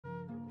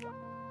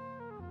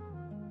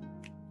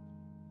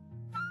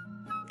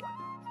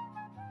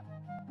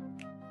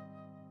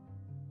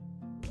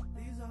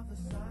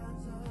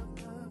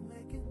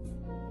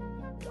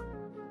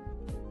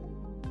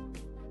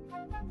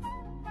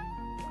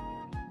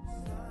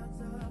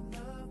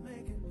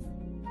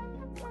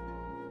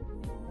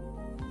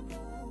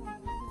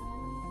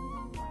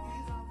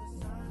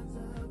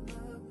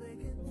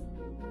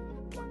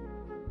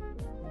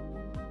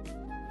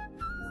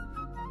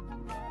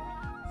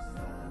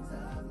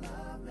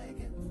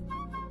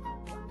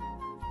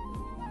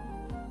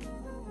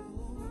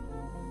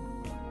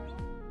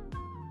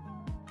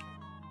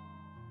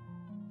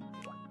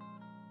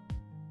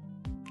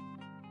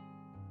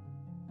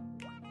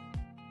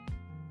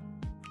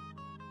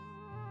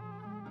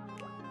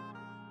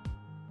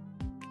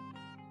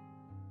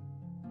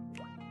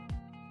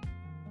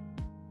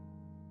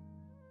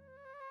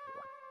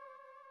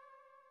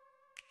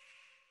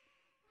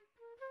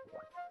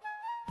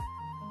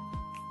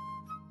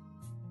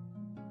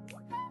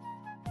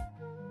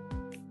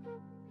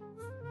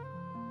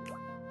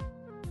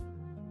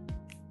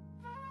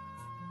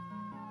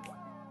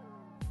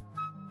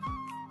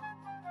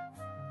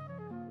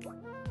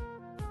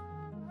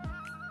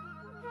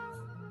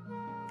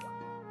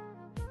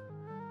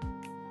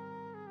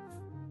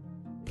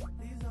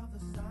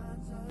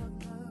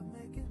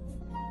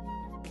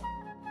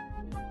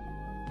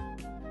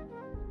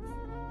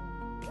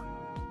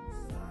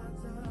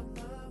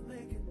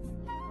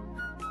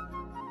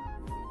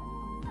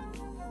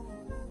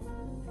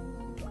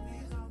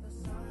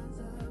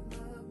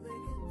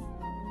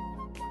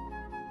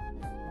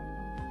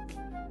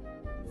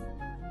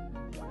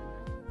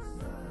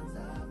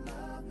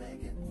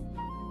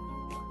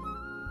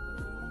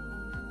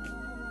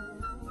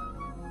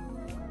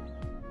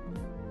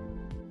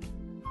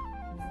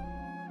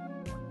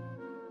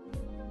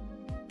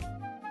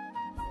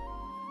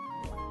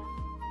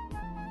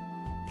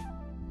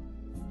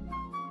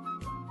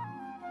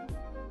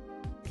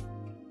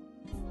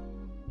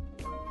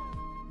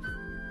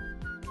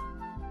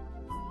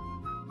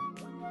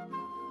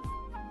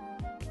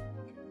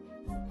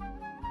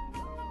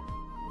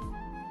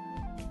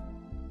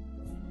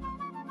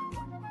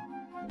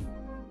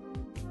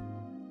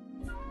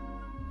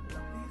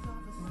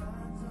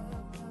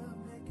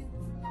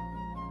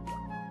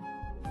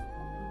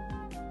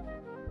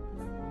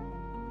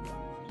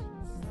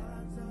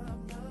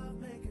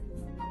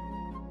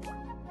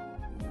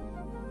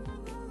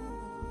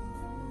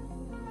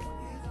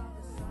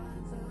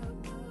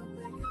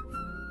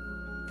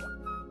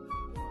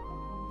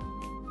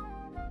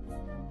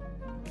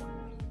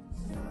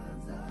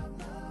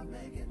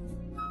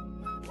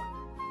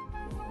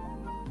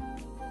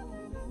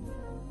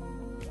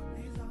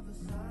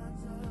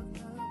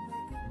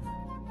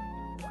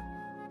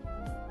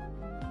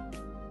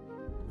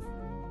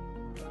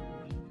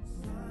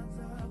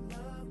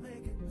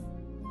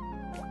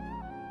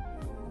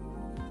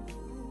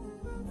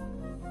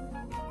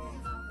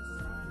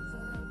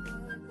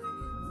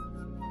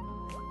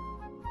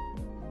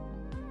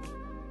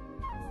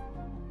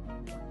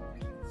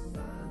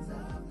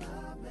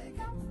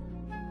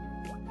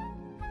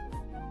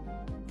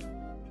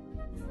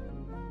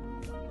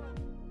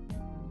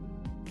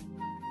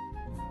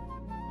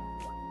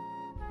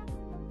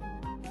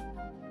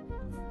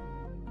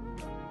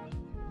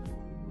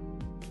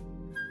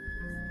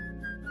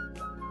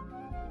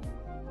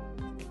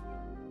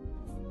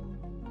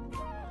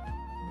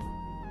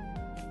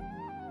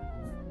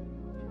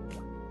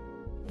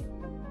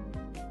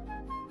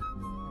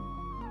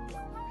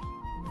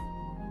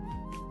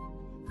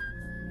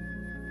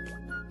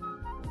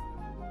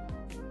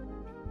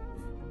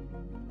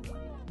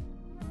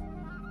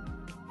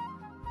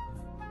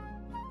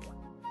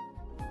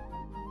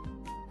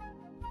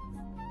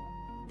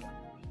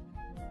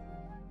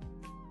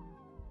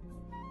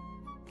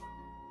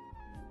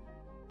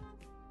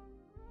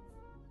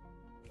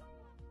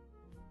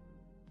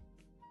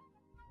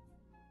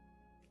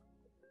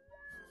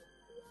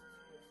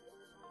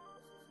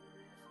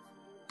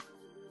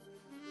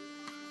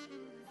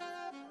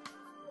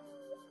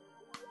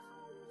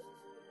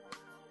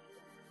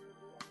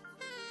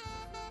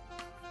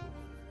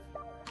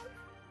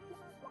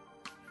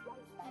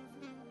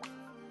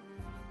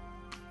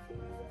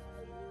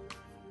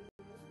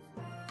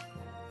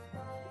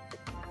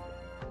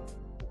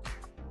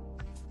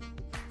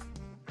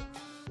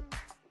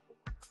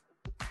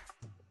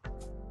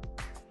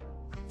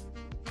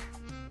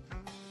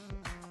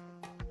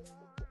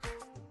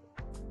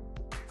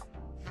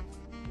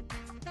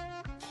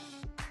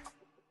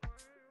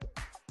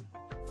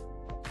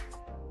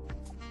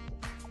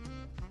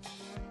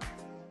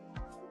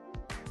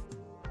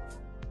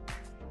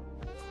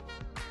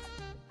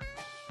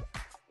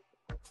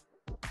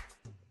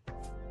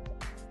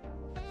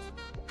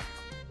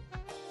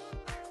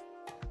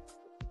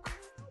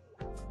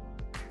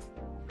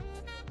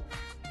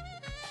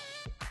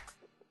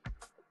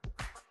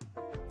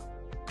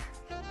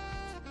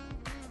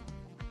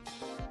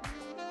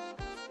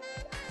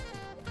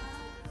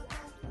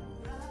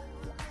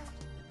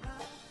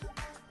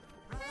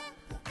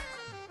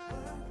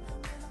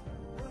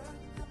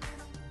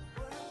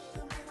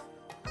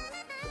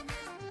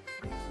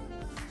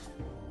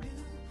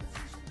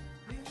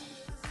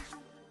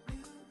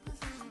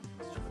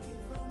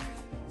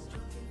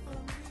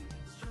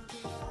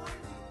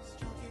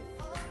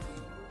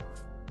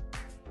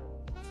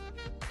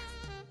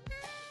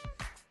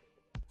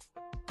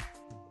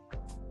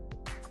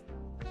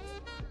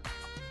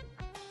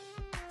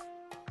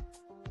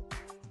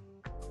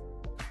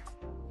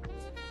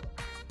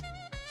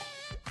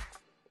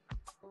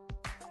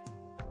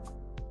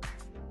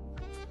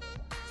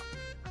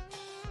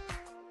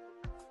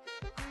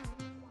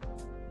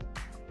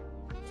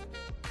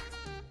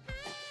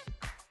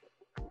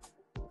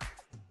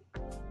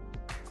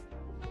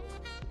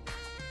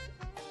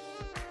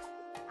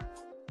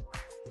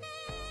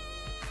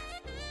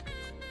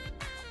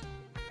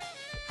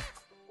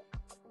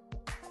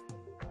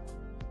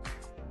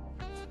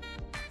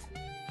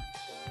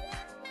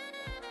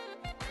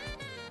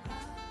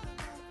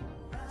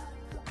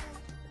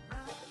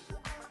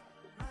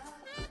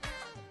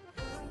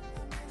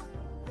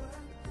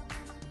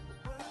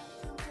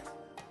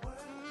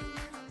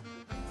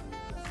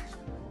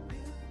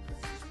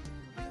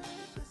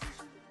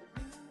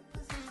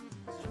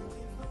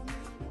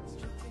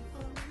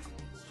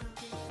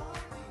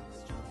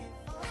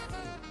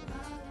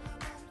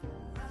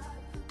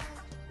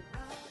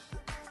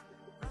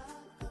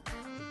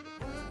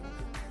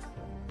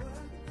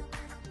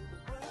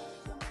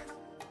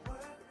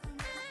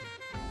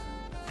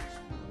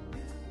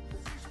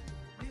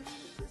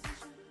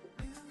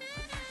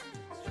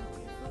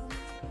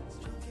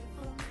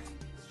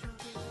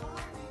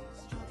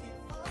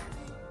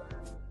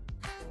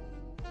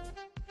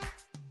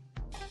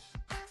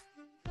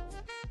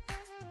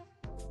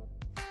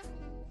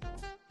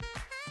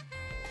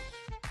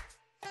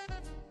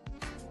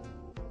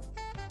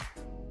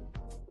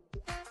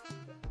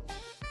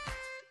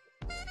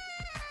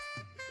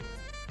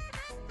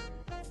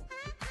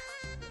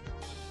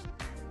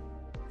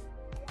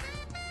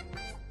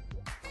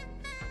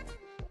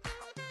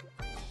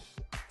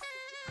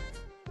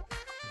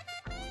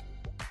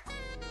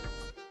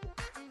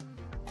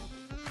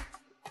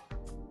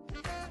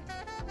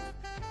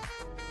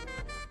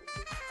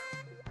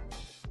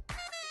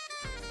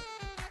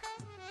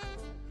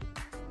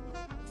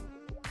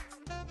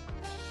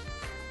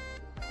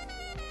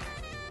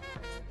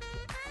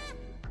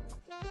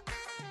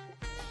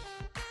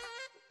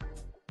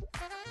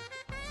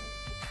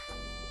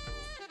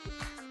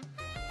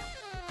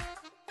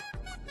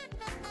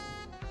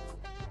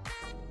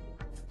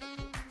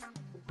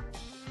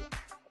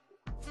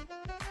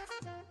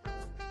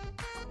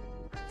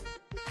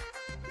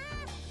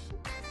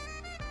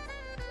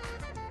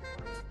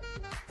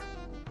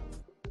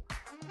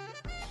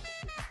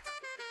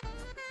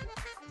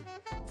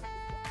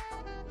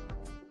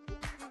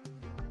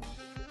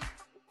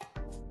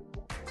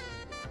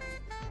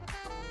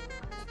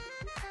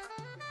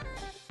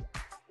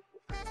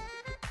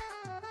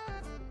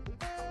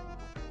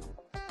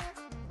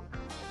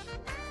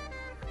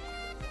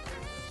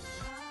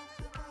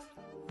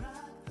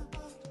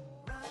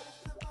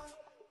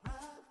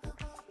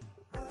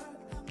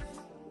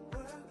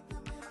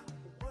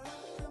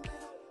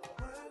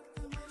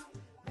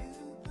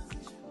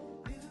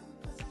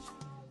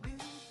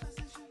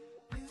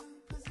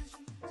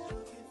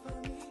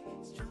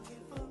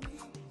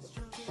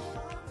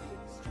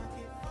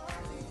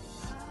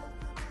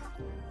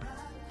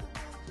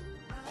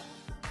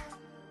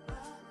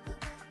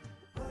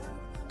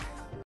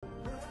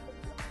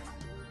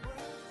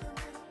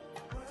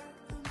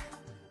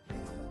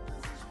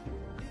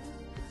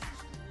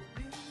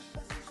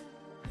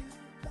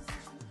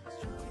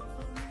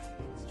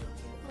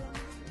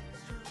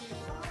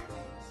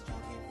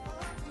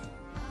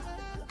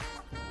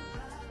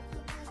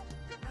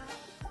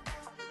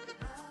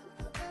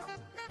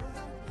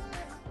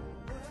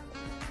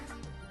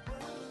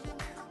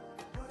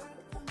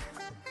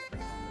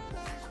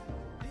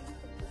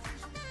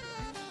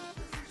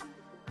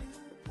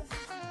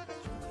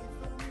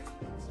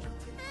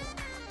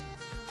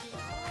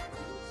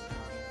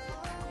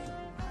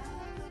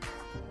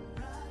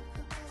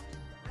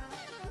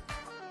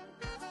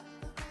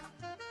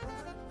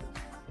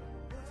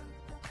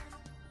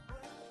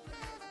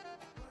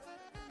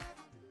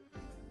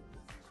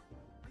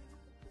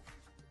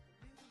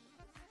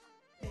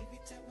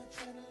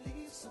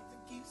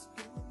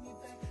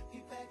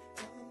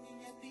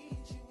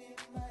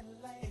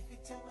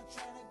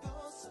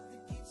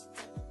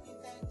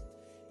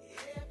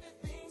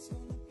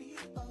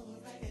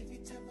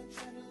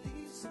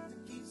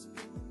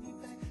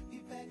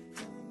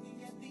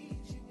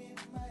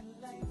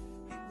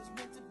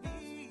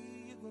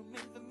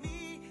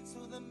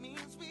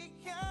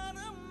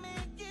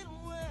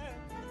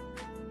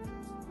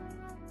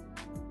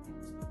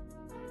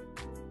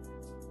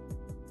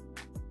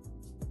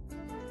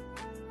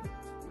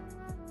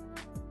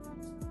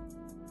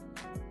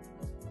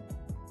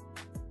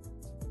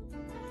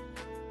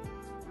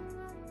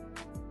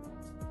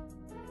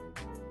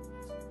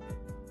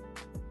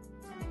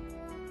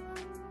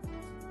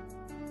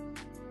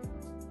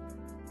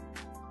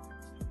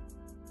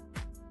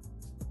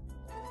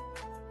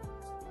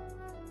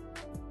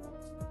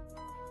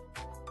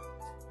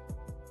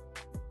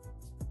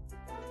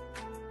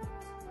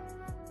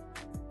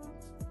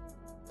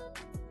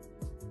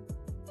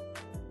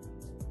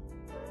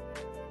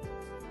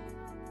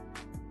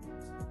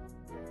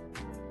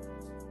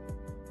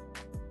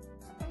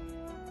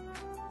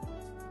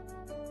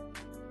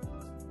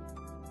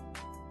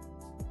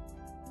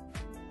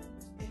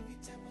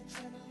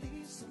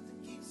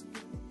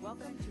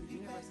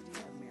University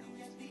of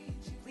Maryland.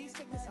 Please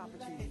take this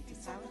opportunity to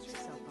silence your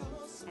cell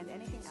phones and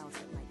anything else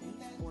that might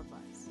beep or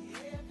buzz.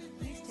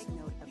 Please take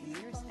note of the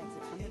nearest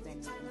exit from the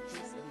venue in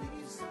case of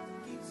emergency.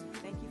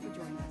 Thank you for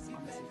joining us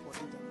on this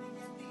important day. Good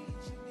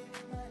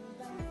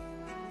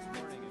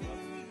morning and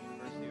welcome to the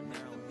University of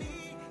Maryland.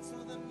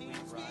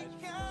 Please rise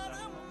for the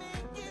session and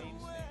remain standing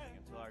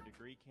until our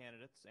degree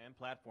candidates and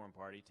platform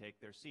party take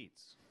their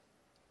seats.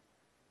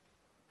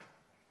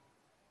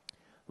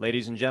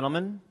 Ladies and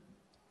gentlemen,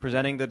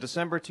 presenting the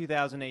December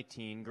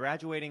 2018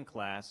 graduating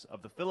class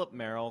of the Philip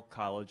Merrill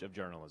College of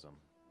Journalism.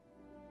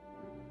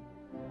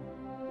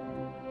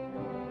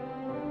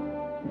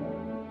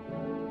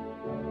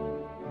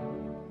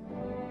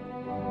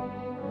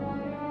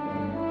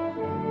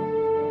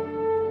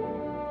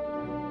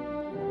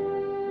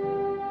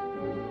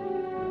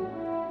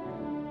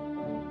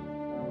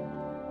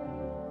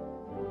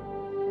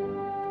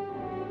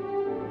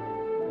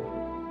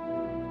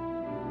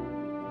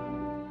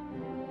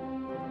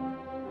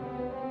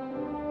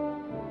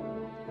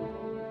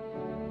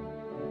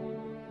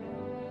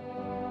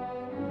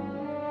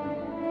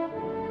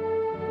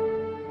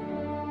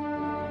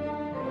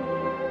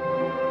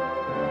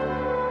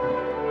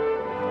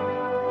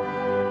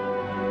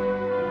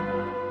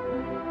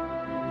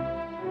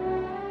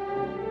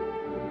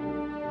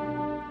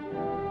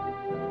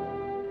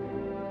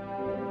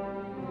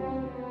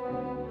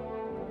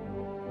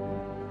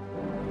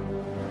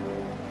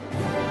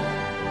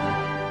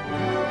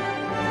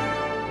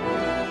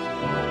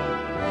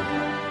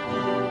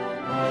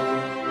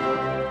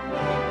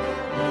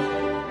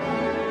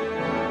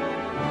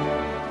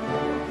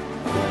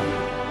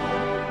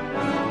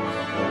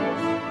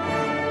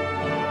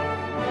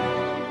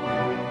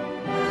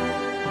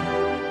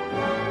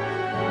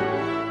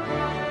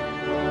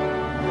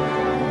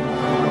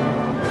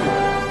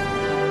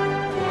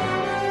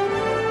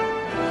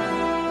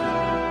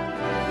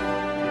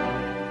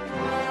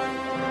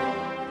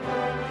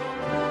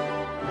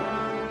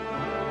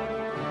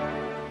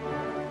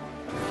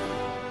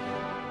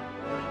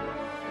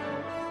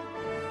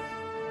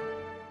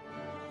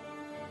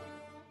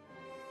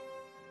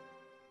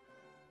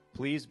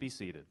 Please be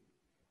seated.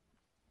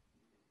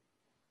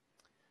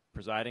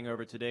 Presiding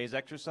over today's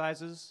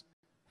exercises,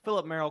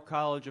 Philip Merrill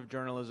College of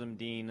Journalism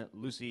Dean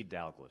Lucy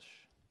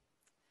Dalglish.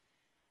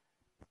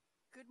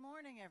 Good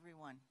morning,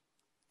 everyone.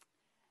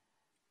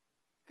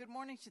 Good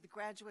morning to the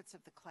graduates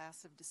of the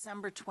class of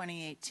December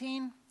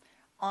 2018,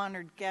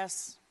 honored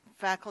guests,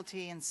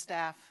 faculty and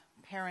staff,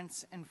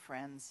 parents and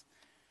friends.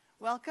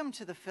 Welcome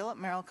to the Philip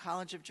Merrill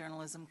College of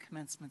Journalism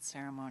commencement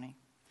ceremony.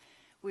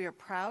 We are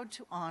proud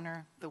to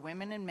honor the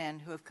women and men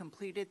who have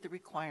completed the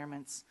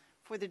requirements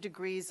for the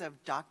degrees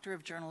of Doctor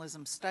of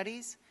Journalism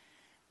Studies,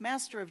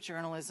 Master of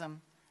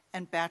Journalism,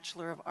 and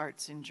Bachelor of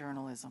Arts in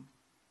Journalism.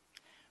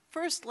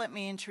 First, let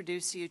me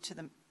introduce you to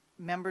the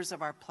members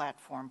of our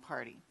platform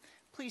party.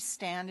 Please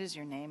stand as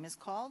your name is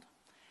called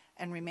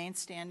and remain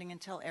standing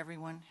until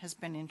everyone has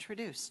been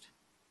introduced.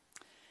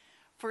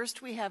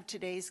 First, we have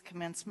today's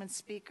commencement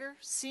speaker,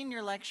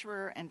 Senior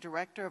Lecturer and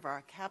Director of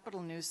our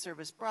Capitol News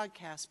Service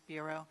Broadcast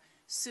Bureau,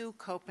 Sue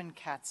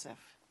Kopen-Katzef.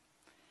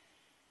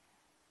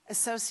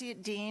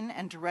 Associate Dean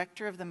and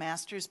Director of the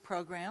Master's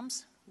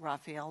Programs,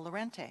 Rafael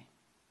Lorente.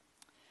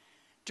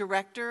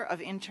 Director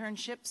of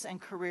Internships and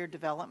Career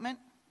Development,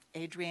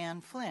 Adrienne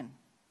Flynn.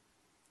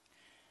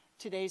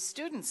 Today's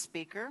student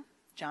speaker,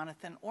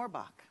 Jonathan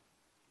Orbach.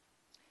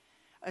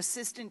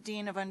 Assistant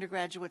Dean of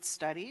Undergraduate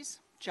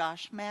Studies,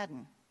 Josh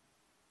Madden.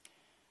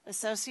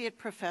 Associate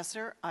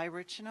Professor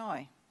Ira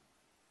Chinoy.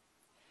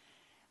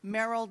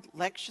 Merrill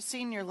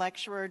Senior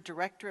Lecturer,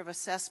 Director of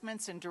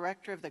Assessments, and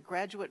Director of the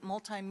Graduate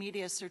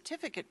Multimedia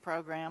Certificate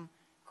Program,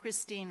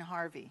 Christine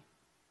Harvey.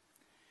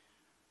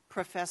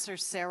 Professor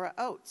Sarah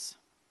Oates.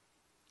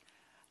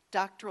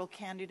 Doctoral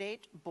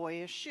Candidate,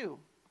 Boya Shu.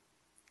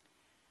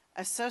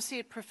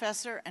 Associate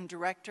Professor and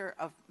Director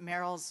of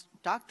Merrill's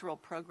Doctoral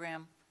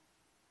Program,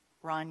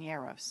 Ron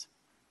Yaros.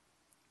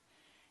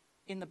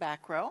 In the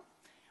back row,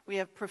 we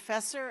have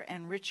Professor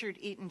and Richard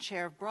Eaton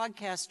Chair of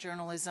Broadcast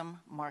Journalism,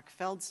 Mark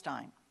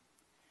Feldstein.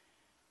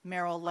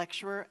 Merrill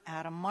Lecturer,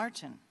 Adam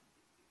Martin.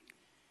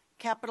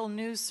 Capitol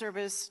News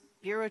Service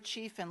Bureau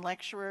Chief and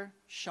Lecturer,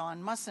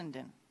 Sean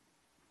Mussenden.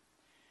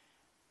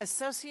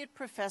 Associate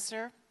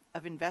Professor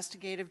of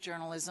Investigative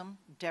Journalism,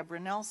 Deborah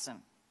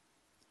Nelson.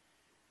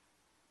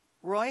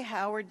 Roy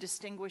Howard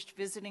Distinguished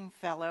Visiting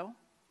Fellow,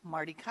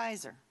 Marty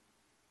Kaiser.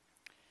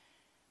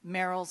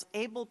 Merrill's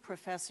Able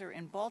Professor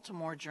in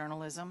Baltimore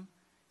Journalism,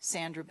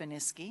 Sandra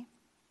Beniski.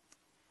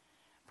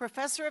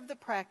 Professor of the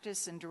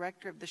Practice and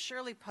Director of the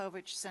Shirley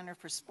Povich Center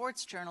for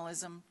Sports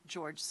Journalism,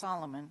 George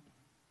Solomon.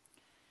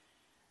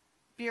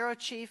 Bureau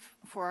Chief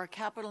for our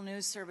Capitol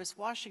News Service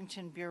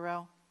Washington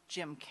Bureau,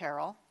 Jim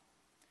Carroll.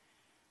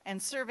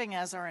 And serving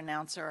as our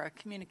announcer, our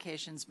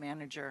Communications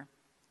Manager,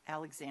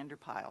 Alexander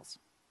Piles.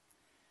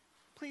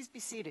 Please be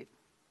seated.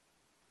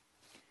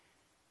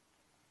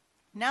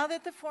 Now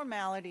that the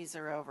formalities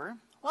are over,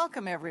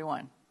 welcome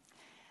everyone.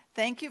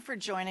 Thank you for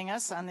joining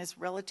us on this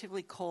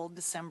relatively cold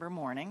December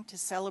morning to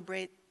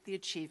celebrate the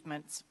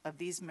achievements of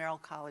these Merrill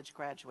College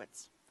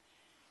graduates.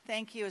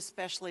 Thank you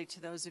especially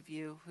to those of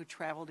you who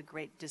traveled a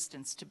great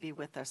distance to be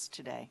with us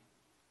today.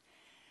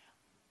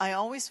 I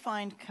always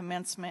find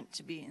commencement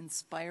to be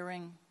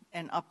inspiring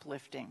and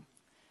uplifting.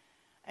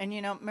 And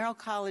you know, Merrill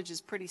College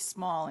is pretty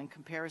small in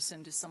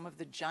comparison to some of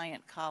the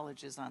giant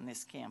colleges on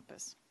this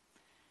campus.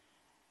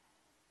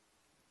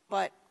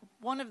 But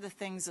one of the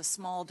things a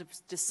small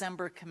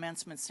December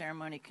commencement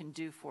ceremony can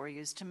do for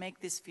you is to make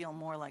this feel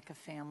more like a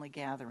family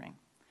gathering.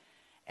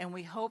 And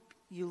we hope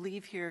you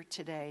leave here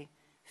today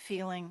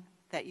feeling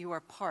that you are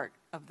part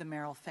of the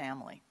Merrill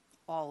family,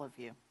 all of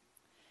you.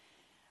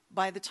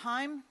 By the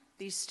time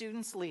these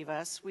students leave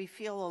us, we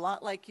feel a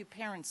lot like you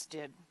parents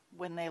did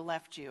when they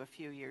left you a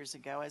few years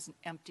ago as an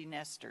empty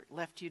nester,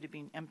 left you to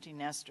be empty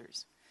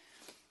nesters.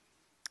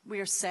 We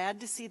are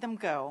sad to see them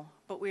go,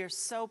 but we are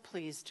so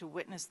pleased to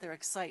witness their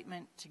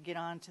excitement to get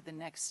on to the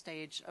next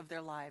stage of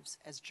their lives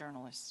as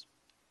journalists.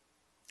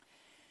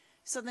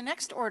 So the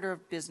next order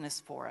of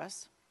business for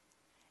us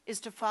is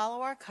to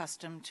follow our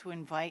custom to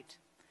invite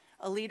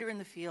a leader in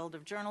the field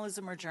of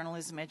journalism or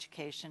journalism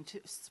education to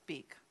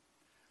speak,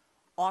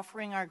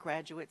 offering our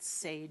graduates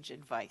sage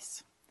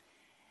advice.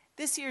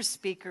 This year's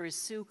speaker is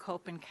Sue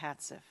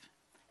Kopen-Katzeff,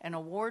 an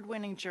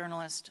award-winning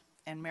journalist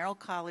and Merrill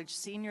College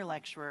senior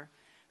lecturer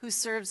who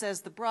serves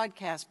as the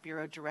Broadcast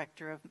Bureau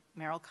Director of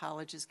Merrill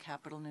College's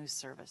Capital News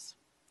Service.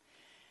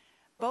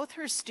 Both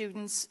her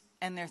students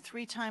and their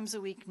 3 times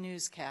a week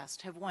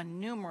newscast have won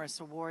numerous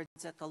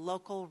awards at the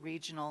local,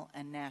 regional,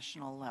 and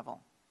national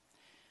level.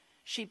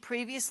 She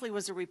previously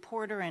was a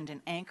reporter and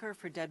an anchor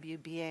for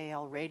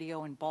WBAL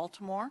Radio in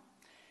Baltimore,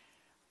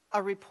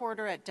 a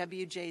reporter at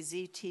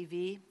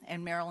WJZ-TV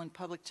and Maryland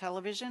Public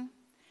Television,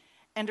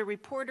 and a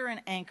reporter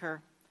and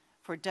anchor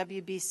for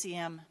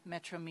WBCM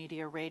Metro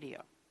Media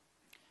Radio.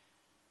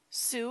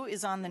 Sue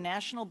is on the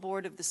National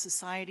Board of the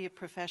Society of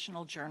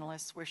Professional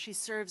Journalists, where she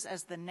serves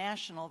as the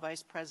National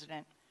Vice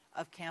President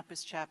of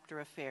Campus Chapter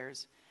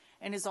Affairs,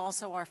 and is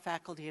also our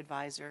faculty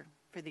advisor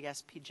for the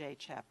SPJ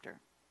chapter.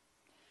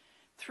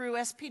 Through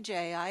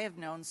SPJ, I have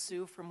known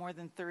Sue for more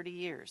than 30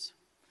 years.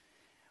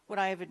 What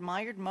I have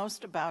admired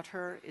most about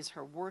her is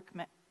her work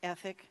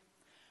ethic,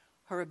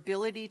 her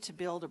ability to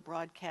build a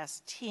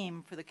broadcast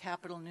team for the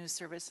Capital News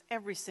Service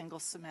every single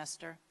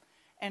semester,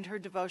 and her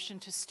devotion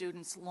to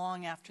students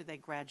long after they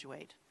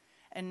graduate,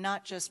 and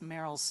not just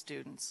Merrill's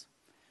students.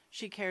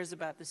 She cares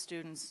about the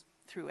students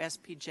through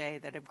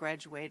SPJ that have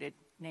graduated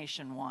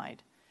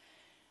nationwide.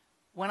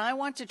 When I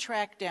want to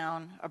track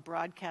down a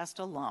broadcast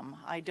alum,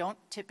 I don't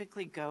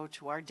typically go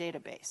to our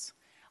database.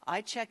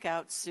 I check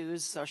out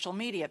Sue's social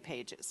media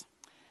pages.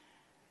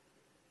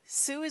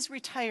 Sue is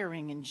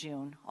retiring in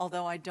June,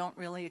 although I don't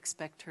really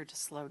expect her to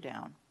slow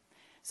down.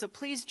 So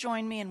please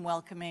join me in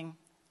welcoming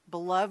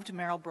beloved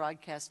Merrill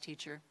broadcast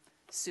teacher,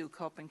 Sue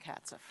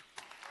Kopen-Katzeff.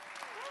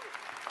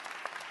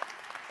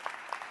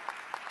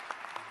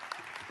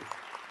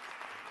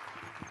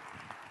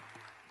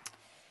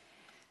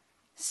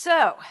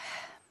 So,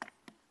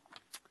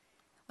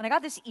 when I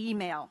got this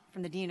email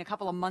from the dean a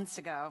couple of months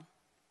ago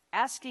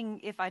asking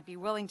if I'd be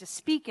willing to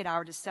speak at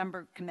our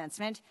December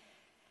commencement,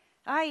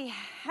 I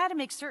had to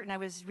make certain I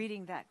was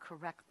reading that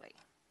correctly.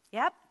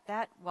 Yep,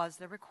 that was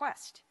the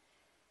request.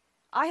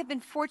 I have been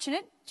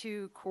fortunate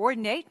to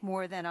coordinate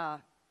more than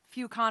a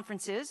few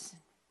conferences,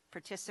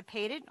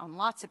 participated on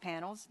lots of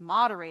panels,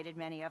 moderated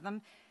many of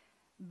them,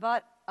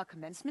 but a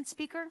commencement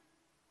speaker,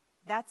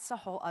 that's a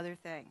whole other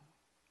thing.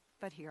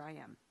 But here I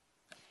am.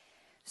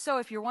 So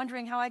if you're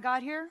wondering how I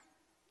got here,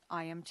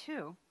 I am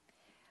too.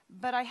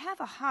 But I have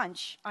a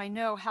hunch I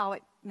know how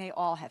it may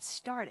all have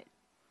started.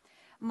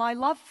 My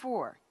love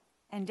for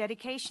and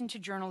dedication to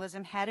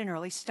journalism had an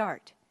early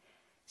start.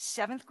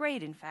 7th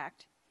grade, in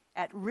fact,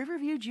 at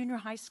Riverview Junior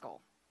High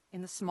School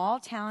in the small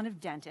town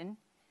of Denton,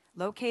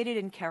 located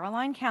in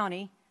Caroline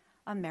County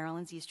on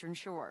Maryland's Eastern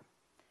Shore.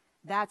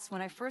 That's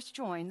when I first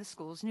joined the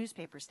school's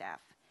newspaper staff.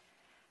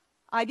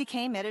 I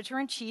became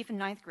editor-in-chief in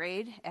 9th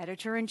grade,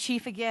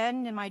 editor-in-chief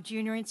again in my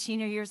junior and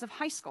senior years of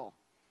high school.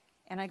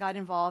 And I got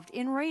involved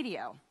in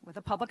radio with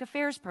a public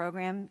affairs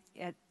program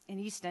in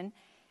Easton,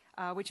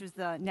 which was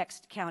the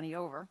next county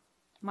over,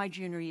 my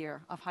junior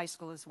year of high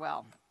school as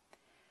well.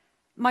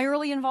 My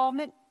early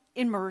involvement,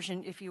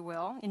 immersion, if you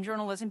will, in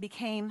journalism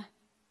became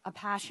a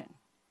passion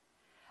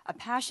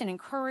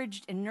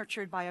encouraged and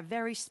nurtured by a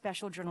very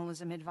special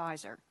journalism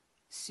advisor,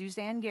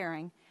 Suzanne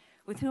Gehring,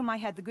 with whom I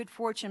had the good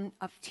fortune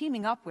of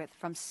teaming up with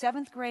from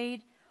 7th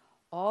grade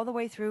all the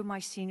way through my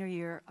senior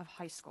year of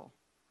high school.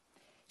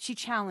 She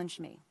challenged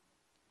me,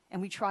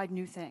 and we tried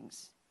new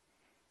things.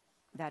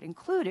 That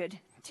included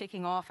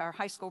taking off our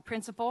high school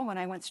principal when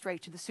I went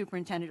straight to the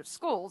superintendent of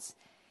schools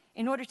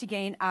in order to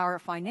gain our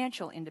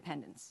financial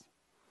independence.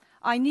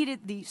 I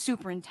needed the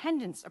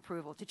superintendent's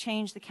approval to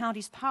change the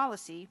county's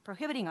policy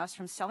prohibiting us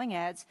from selling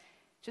ads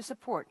to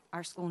support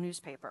our school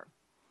newspaper.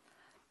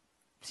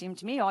 Seemed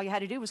to me all you had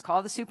to do was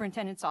call the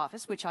superintendent's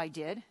office, which I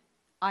did.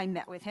 I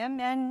met with him,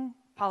 and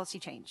policy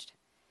changed.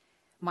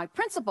 My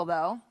principal,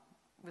 though,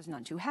 was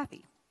none too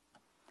happy.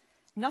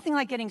 Nothing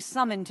like getting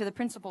summoned to the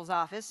principal's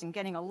office and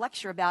getting a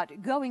lecture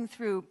about going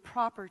through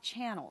proper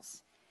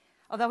channels,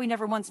 although he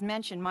never once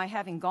mentioned my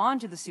having gone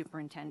to the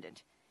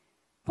superintendent.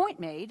 Point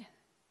made,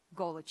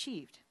 goal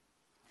achieved.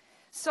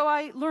 So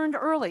I learned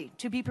early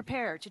to be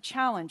prepared to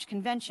challenge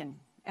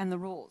convention and the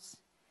rules,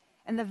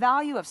 and the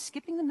value of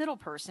skipping the middle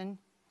person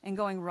and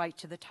going right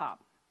to the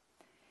top.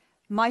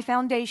 My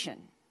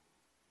foundation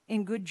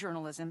in good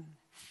journalism,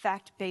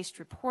 fact-based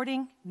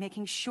reporting,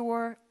 making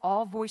sure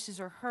all voices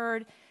are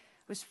heard,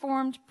 was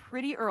formed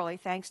pretty early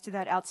thanks to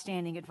that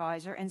outstanding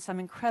advisor and some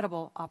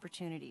incredible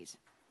opportunities.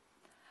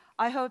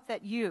 I hope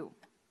that you,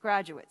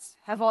 graduates,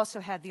 have also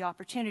had the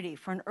opportunity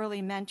for an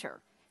early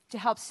mentor to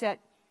help set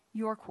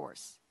your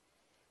course,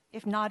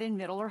 if not in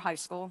middle or high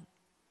school,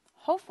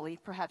 hopefully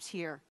perhaps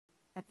here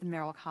at the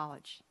Merrill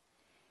College.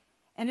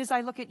 And as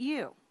I look at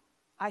you,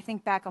 I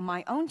think back on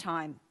my own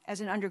time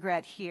as an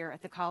undergrad here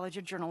at the College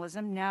of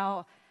Journalism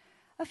now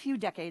a few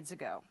decades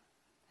ago.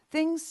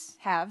 Things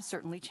have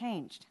certainly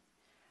changed.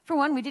 For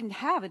one, we didn't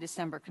have a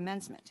December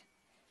commencement.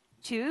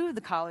 Two,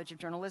 the College of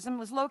Journalism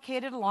was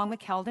located along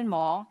McKeldin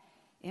Mall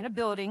in a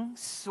building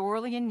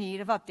sorely in need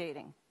of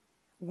updating.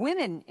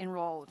 Women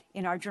enrolled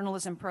in our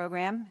journalism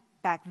program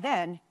back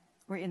then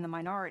were in the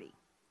minority.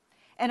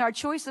 And our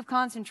choice of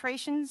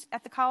concentrations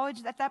at the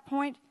college at that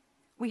point,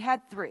 we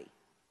had three: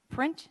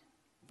 print,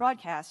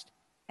 broadcast,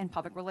 and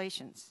public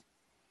relations.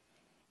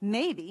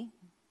 Maybe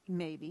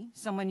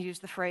someone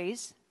used the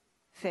phrase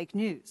fake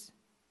news,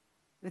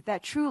 but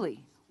that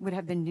truly would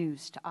have been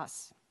news to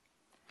us.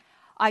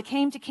 I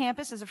came to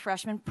campus as a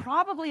freshman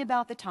probably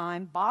about the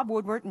time Bob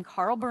Woodward and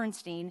Carl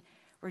Bernstein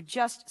were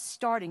just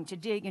starting to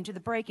dig into the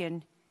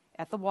break-in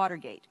at the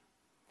Watergate.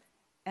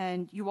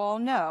 And you all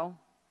know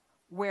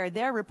where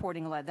their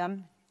reporting led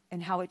them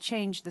and how it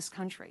changed this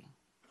country.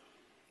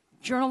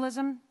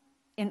 Journalism,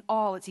 in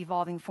all its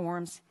evolving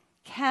forms,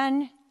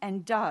 can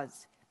and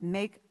does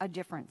make a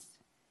difference.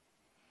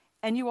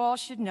 And you all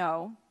should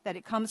know that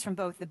it comes from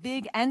both the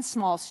big and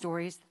small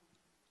stories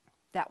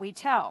that we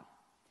tell.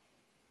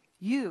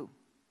 You,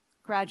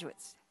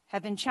 graduates,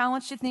 have been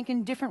challenged to think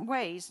in different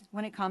ways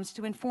when it comes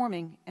to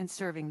informing and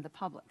serving the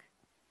public.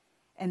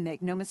 And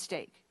make no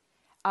mistake,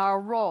 our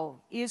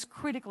role is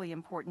critically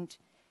important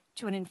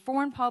to an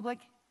informed public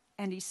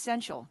and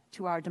essential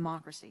to our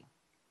democracy.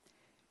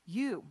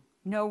 You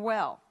know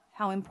well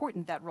how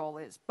important that role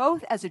is,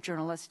 both as a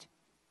journalist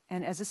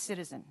and as a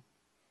citizen.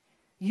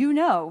 You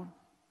know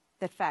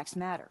that facts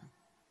matter.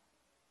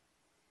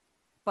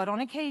 But on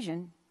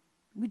occasion,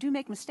 we do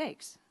make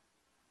mistakes.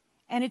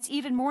 And it's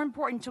even more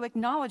important to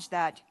acknowledge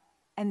that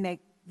and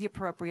make the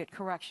appropriate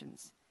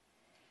corrections.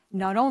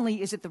 Not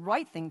only is it the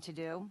right thing to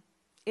do,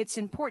 it's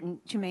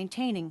important to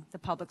maintaining the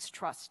public's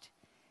trust.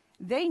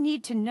 They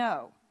need to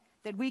know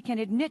that we can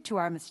admit to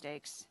our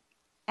mistakes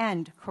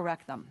and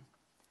correct them.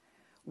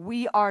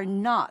 We are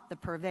not the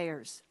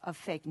purveyors of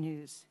fake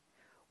news.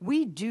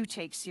 We do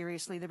take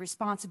seriously the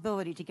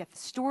responsibility to get the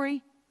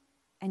story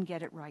and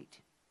get it right.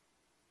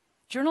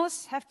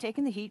 Journalists have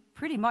taken the heat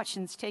pretty much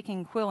since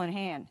taking quill in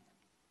hand.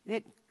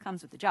 It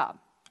comes with the job.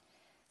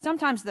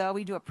 Sometimes, though,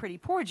 we do a pretty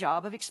poor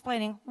job of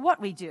explaining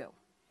what we do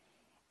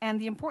and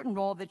the important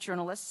role that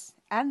journalists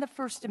and the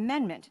First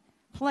Amendment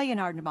play in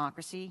our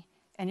democracy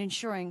and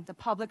ensuring the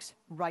public's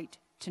right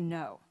to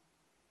know.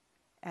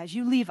 As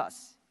you leave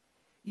us,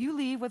 you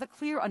leave with a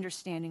clear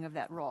understanding of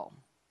that role.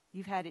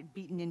 You've had it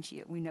beaten into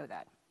you. We know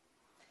that.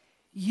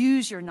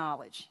 Use your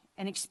knowledge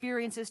and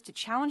experiences to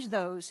challenge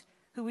those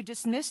who would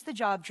dismiss the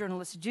job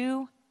journalists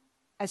do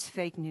as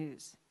fake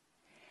news.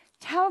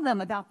 Tell them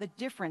about the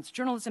difference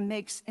journalism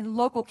makes in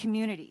local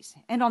communities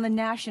and on the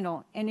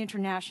national and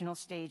international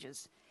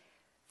stages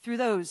through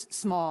those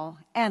small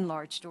and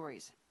large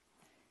stories.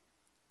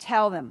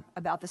 Tell them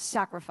about the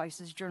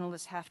sacrifices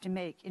journalists have to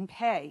make in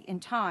pay, in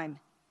time,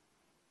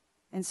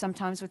 and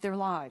sometimes with their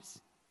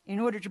lives in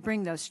order to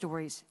bring those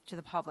stories to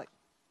the public.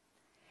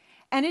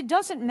 And it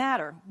doesn't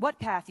matter what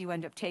path you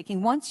end up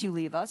taking once you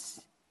leave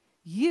us,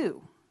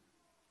 you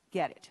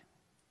get it.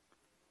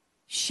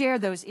 Share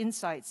those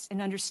insights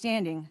and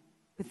understanding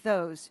with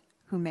those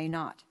who may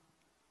not.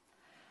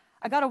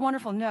 I got a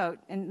wonderful note,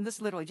 and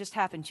this literally just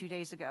happened 2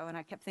 days ago, and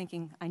I kept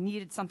thinking I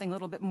needed something a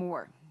little bit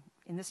more.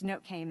 And this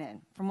note came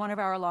in from one of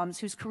our alums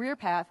whose career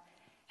path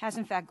has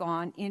in fact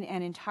gone in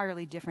an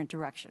entirely different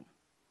direction.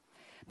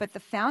 But the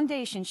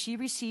foundation she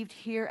received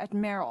here at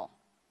Merrill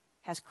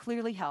has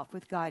clearly helped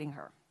with guiding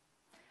her.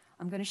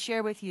 I'm going to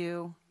share with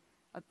you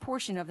a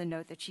portion of the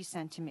note that she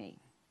sent to me.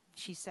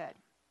 She said,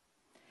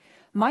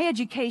 "My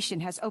education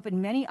has opened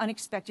many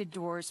unexpected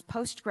doors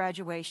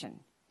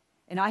post-graduation,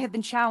 and I have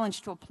been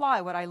challenged to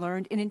apply what I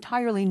learned in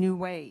entirely new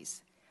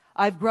ways.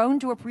 I've grown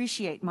to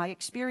appreciate my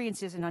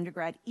experiences in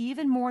undergrad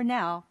even more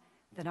now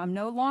that I'm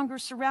no longer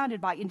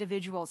surrounded by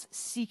individuals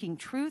seeking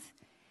truth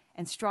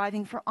and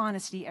striving for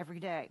honesty every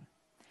day.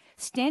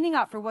 Standing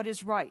up for what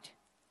is right,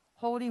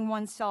 holding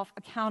oneself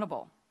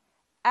accountable,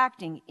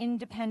 acting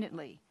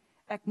independently,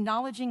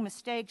 acknowledging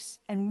mistakes,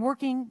 and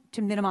working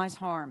to minimize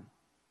harm.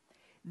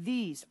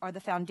 These are the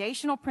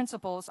foundational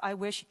principles I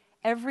wish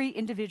every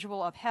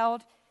individual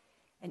upheld,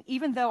 And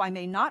even though I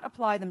may not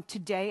apply them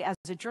today as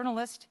a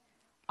journalist,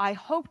 I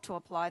hope to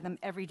apply them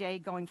every day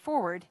going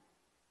forward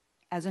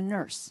as a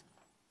nurse.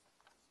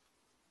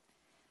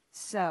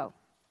 So,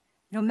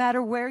 no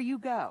matter where you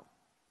go,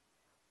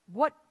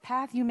 what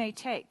path you may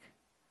take,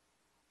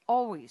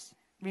 always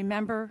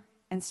remember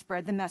and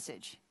spread the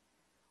message.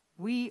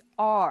 We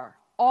are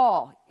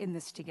all in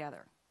this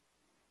together.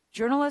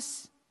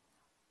 Journalists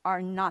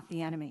are not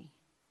the enemy.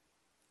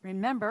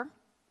 Remember,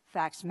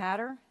 facts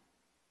matter.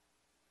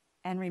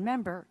 And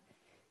remember,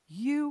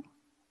 you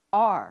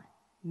are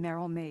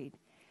Merrill made.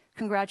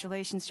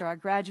 Congratulations to our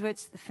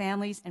graduates, the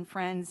families, and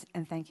friends,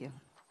 and thank you.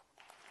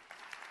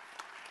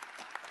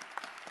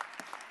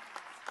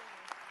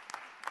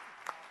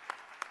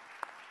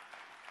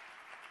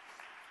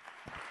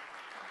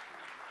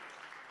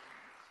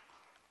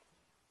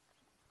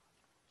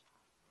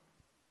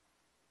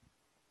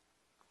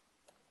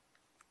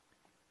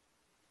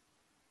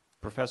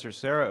 Professor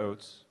Sarah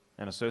Oates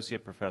and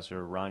Associate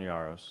Professor Ron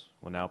Yaros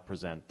will now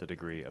present the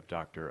degree of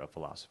Doctor of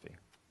Philosophy.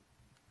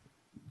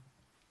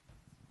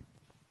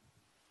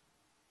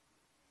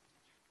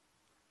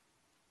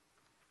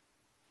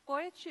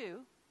 Boya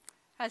Chu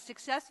has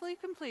successfully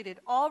completed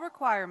all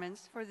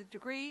requirements for the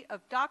degree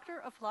of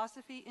Doctor of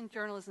Philosophy in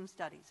Journalism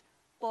Studies.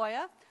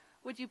 Boya,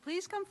 would you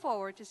please come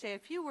forward to say a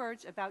few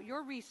words about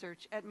your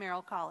research at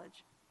Merrill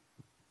College?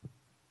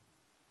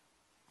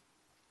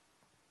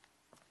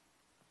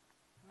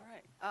 All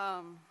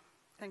right.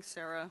 Thanks,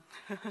 Sarah.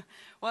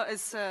 Well,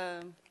 it's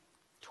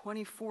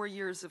 24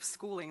 years of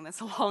schooling.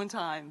 That's a long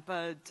time,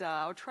 but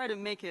I'll try to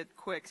make it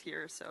quick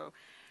here. So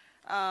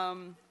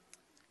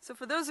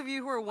for those of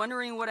you who are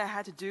wondering what I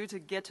had to do to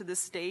get to this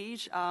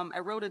stage, I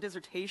wrote a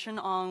dissertation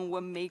on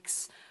what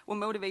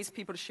motivates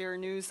people to share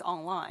news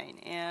online.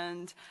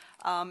 And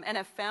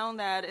I found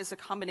that it's a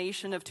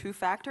combination of two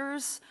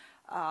factors.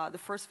 The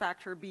first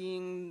factor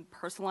being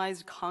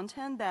personalized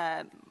content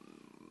that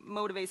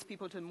motivates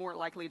people to more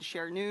likely to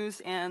share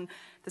news, and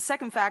the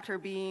second factor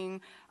being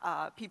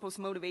people's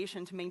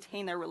motivation to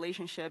maintain their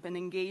relationship and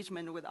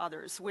engagement with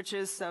others, which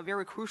is a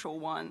very crucial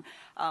one.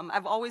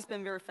 I've always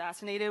been very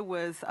fascinated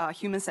with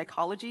human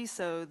psychology,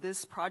 so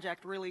this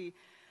project really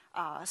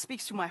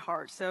speaks to my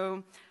heart.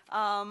 So,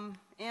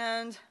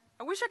 and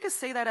I wish I could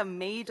say that I've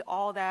made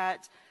all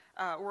that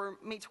or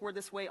made toward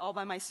this way all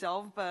by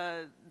myself,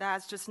 but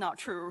that's just not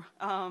true.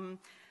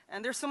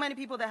 And there's so many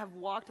people that have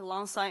walked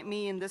alongside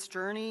me in this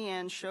journey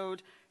and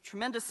showed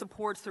tremendous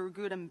support through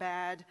good and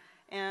bad.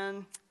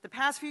 And the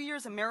past few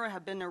years at Merrill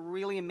have been a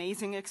really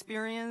amazing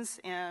experience.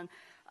 And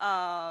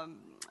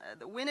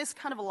witnessed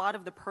kind of a lot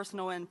of the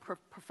personal and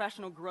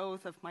professional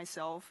growth of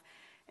myself.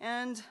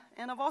 And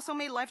I've also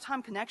made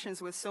lifetime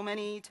connections with so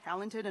many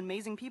talented,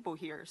 amazing people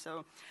here.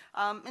 So,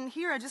 and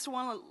here I just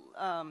want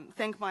to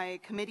thank my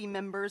committee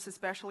members,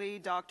 especially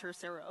Dr.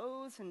 Sarah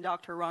Oates and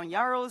Dr. Ron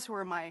Yaros, who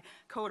are my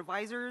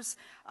co-advisors,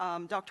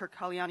 Dr.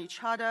 Kalyani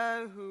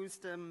Chadha, who's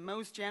the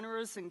most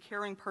generous and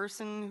caring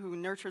person who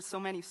nurtures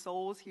so many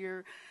souls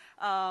here,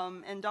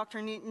 and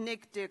Dr.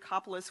 Nick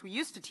Diakopoulos, who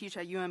used to teach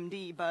at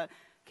UMD, but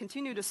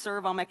continued to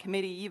serve on my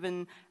committee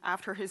even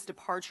after his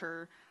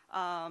departure.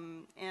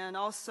 And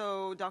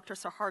also Dr.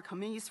 Sahar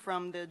Khamis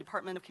from the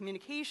Department of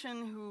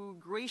Communication, who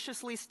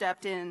graciously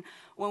stepped in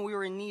when we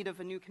were in need of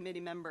a new committee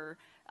member.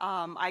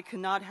 I could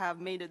not have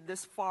made it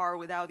this far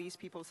without these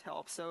people's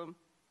help. So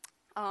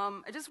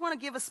I just want to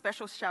give a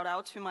special shout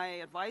out to my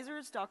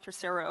advisors, Dr.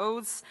 Sarah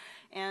Oates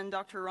and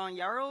Dr. Ron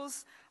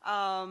Yaros.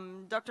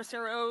 Dr.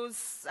 Sarah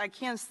Oates, I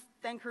can't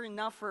thank her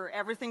enough for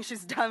everything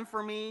she's done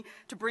for me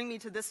to bring me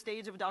to this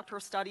stage of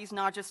doctoral studies,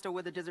 not just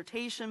with a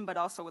dissertation, but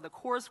also with the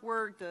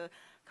coursework, the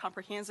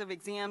comprehensive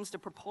exams, the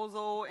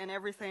proposal, and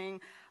everything.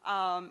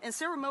 And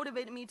Sarah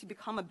motivated me to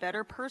become a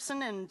better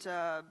person and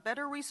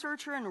better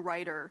researcher and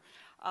writer.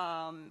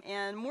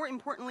 And more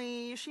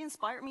importantly, she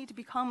inspired me to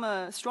become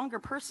a stronger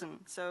person.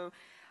 So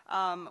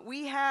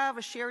we have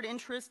a shared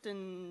interest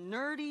in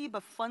nerdy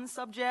but fun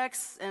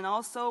subjects, and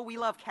also we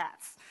love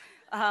cats.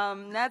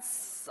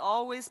 That's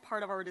always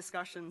part of our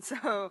discussion.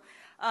 So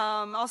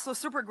also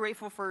super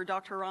grateful for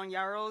Dr. Ron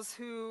Yaros,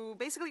 who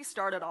basically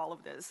started all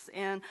of this.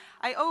 And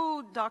I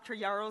owe Dr.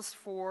 Yaros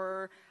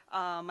for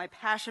my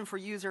passion for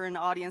user and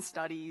audience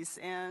studies.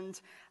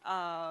 And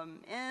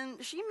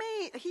he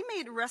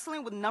made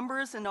wrestling with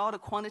numbers and all the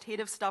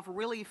quantitative stuff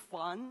really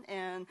fun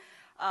and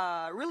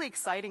really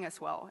exciting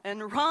as well.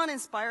 And Ron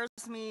inspires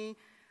me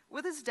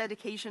with his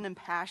dedication and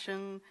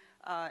passion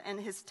and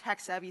his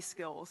tech-savvy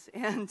skills.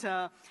 And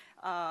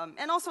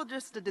also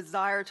just the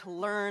desire to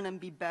learn and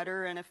be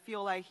better, and I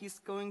feel like he's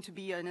going to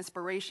be an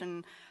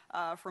inspiration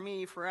for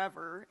me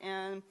forever.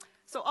 And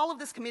so all of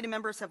these committee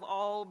members have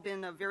all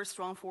been a very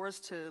strong force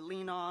to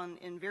lean on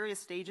in various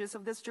stages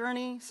of this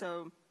journey.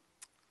 So,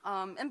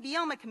 and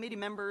beyond my committee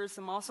members,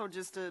 I'm also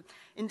just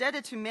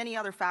indebted to many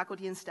other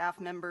faculty and staff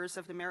members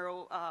of the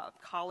Merrill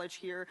College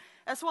here,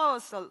 as well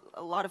as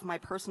a lot of my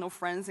personal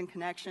friends and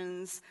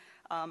connections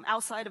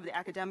outside of the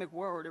academic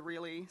world,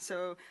 really.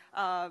 So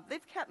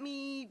they've kept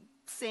me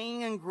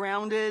sane and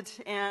grounded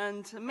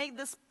and make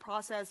this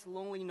process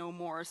lonely no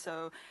more.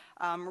 So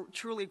I'm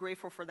truly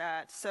grateful for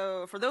that.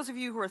 So for those of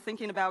you who are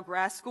thinking about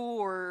grad school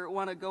or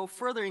want to go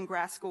further in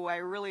grad school, I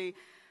really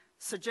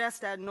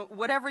suggest that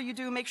whatever you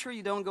do, make sure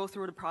you don't go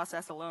through the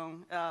process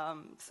alone.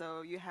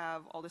 So you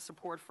have all the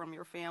support from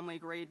your family,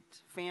 great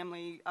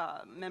family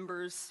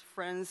members,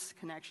 friends,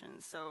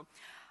 connections. So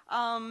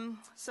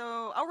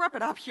I'll wrap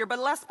it up here, but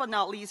last but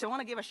not least, I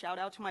want to give a shout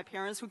out to my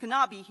parents who could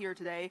not be here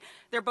today.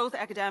 They're both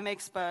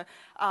academics, but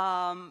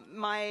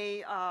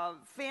my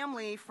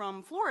family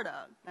from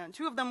Florida, and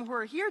two of them who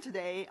are here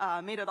today,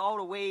 made it all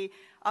the way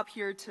up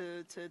here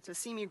to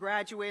see me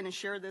graduate and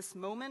share this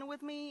moment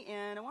with me.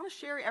 And I want to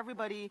share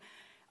everybody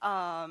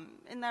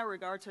in that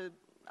regard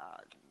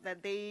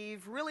that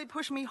they've really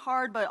pushed me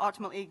hard, but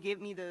ultimately gave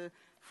me the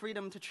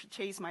freedom to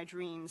chase my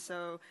dreams.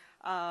 So,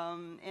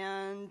 the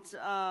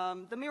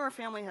Merrill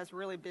family has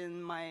really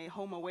been my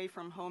home away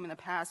from home in the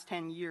past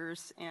 10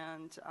 years,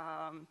 and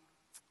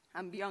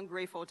I'm beyond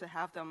grateful to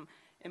have them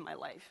in my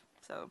life.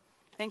 So,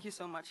 thank you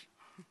so much.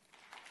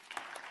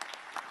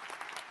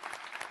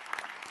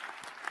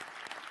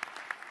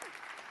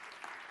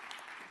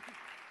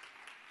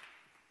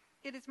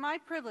 It is my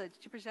privilege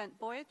to present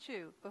Boya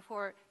Chu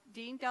before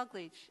Dean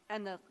Dalgleish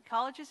and the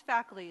college's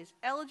faculty as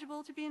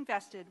eligible to be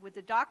invested with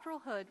the doctoral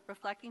hood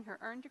reflecting her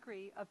earned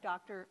degree of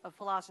Doctor of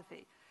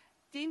Philosophy.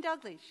 Dean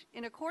Dalgleish,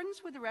 in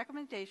accordance with the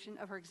recommendation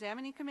of her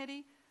examining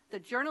committee, the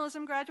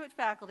journalism graduate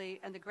faculty,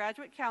 and the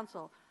graduate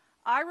council,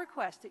 I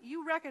request that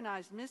you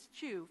recognize Ms.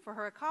 Chu for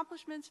her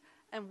accomplishments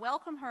and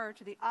welcome her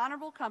to the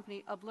honorable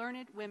company of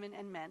learned women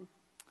and men.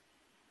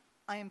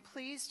 I am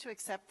pleased to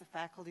accept the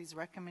faculty's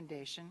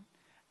recommendation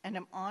and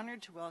am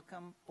honored to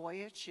welcome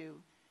Boya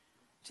Chu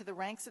to the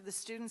ranks of the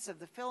students of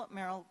the Philip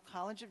Merrill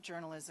College of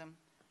Journalism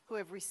who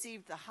have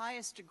received the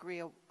highest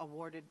degree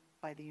awarded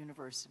by the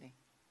university.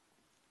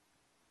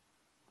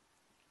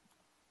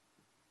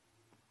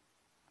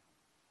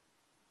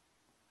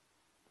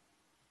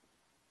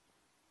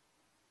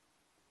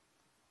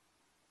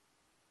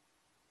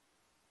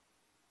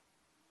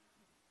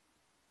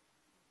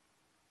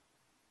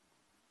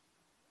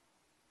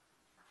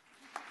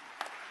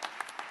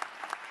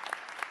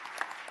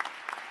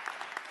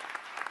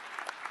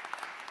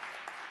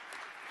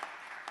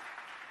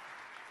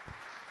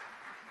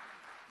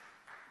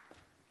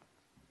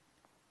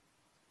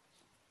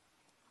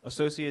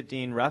 Associate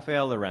Dean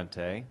Rafael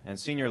Lorente and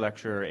Senior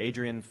Lecturer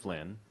Adrian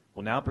Flynn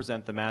will now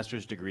present the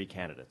master's degree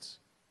candidates.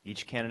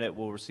 Each candidate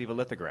will receive a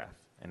lithograph,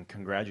 and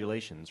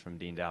congratulations from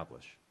Dean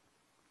Dalgleish.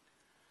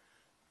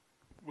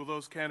 Will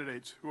those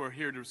candidates who are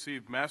here to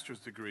receive master's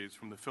degrees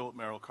from the Philip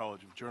Merrill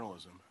College of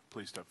Journalism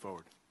please step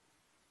forward?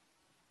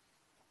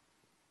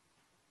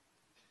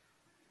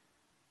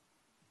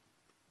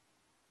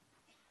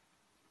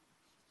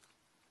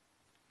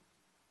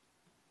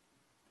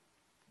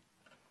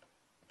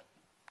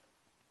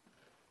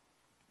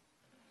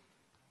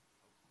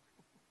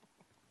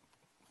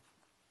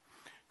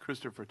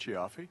 Christopher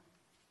Chiaffi.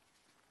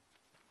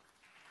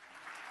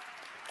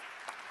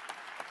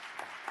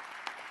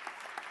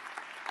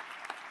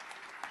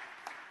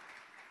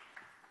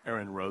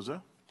 Erin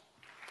Rosa.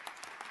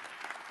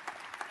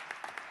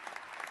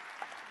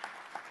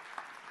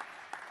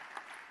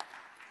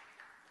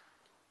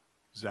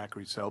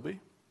 Zachary Selby.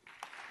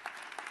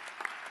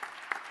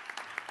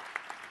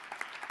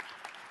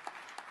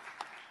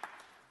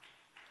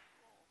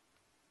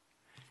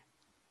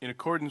 In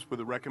accordance with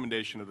the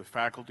recommendation of the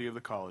faculty of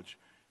the college,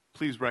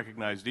 please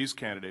recognize these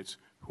candidates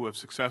who have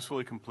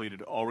successfully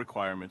completed all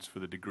requirements for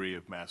the degree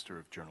of Master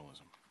of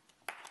Journalism.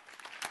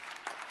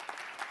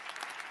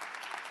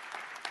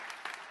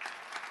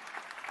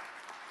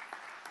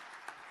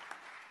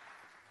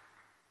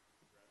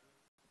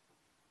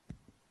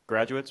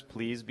 Graduates,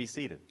 please be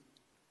seated.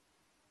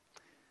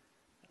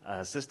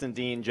 Assistant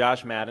Dean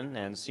Josh Madden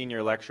and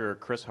Senior Lecturer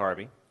Chris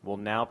Harvey will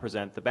now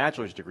present the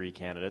bachelor's degree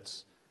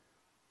candidates.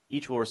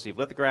 Each will receive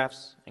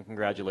lithographs, and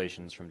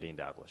congratulations from Dean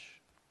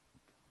Dalgleish.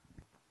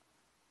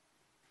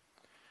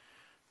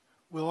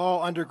 Will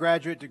all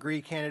undergraduate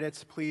degree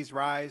candidates please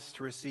rise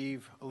to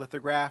receive a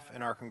lithograph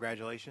and our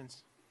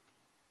congratulations?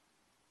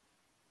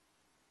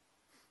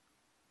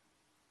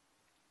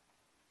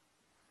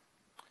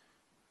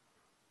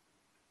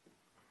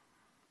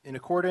 In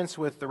accordance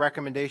with the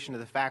recommendation of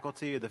the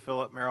faculty of the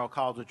Philip Merrill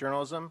College of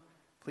Journalism,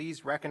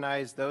 please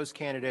recognize those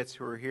candidates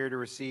who are here to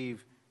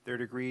receive their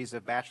degrees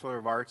of Bachelor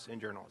of Arts in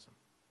Journalism.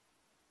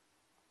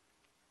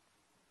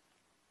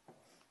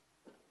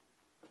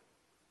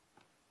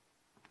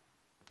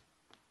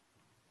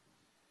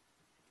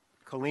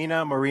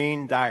 Kalina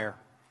Maureen Dyer.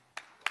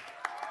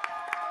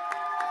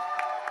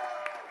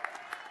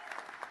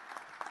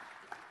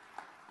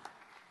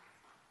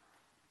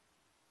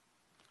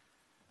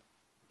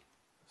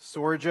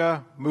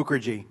 Sorja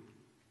Mukherjee.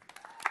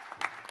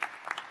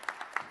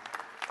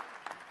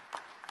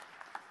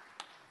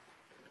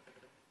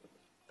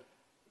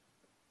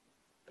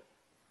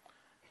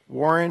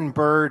 Warren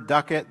Burr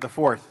Duckett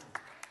IV.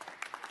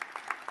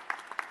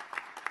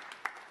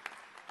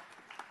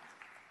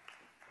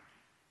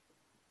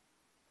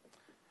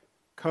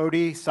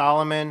 Cody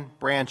Solomon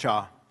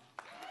Branshaw.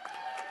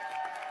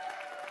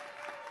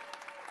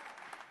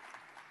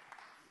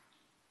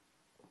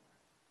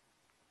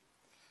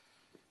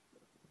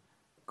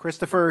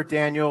 Christopher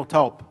Daniel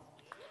Tulp.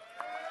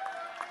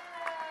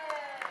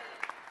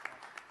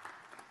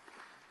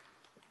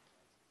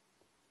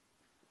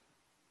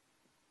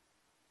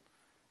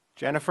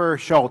 Jennifer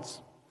Schultz.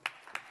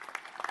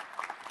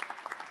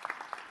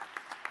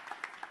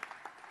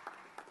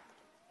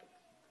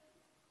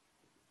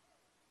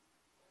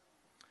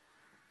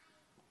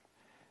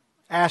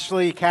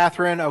 Ashley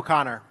Catherine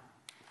O'Connor.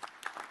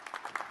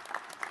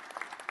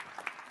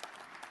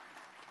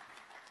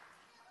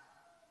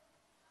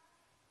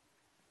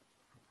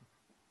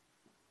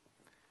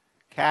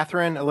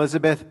 Catherine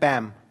Elizabeth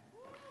Bem.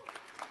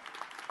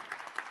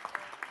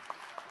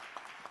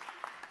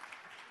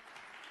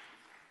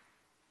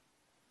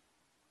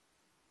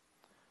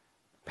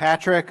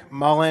 Patrick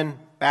Mullen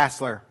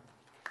Bassler.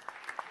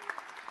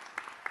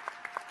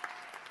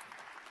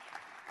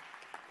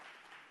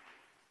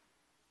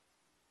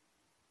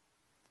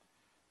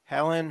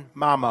 Helen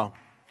Mamo.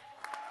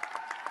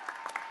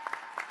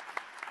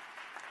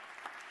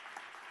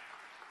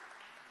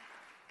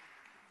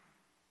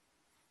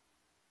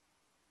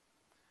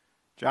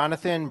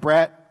 Jonathan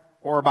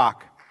Brett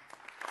Orbach.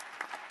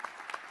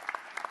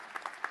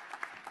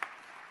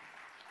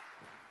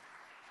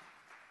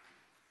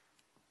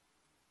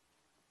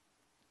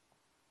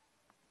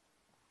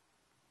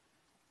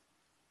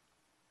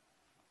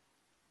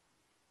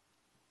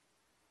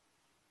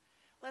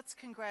 Let's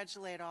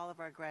congratulate all of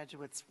our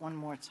graduates one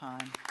more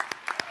time.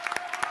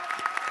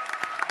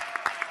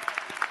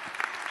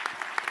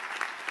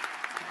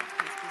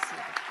 Please be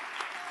seated.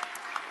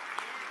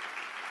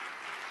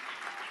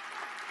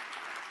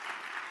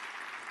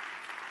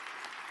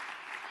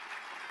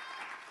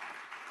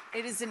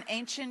 It is an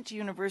ancient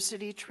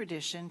university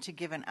tradition to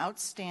give an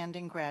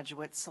outstanding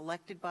graduate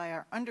selected by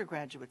our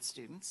undergraduate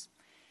students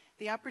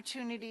the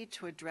opportunity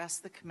to address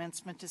the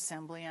commencement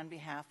assembly on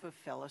behalf of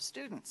fellow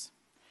students.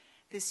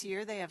 This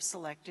year, they have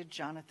selected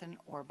Jonathan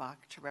Orbach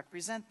to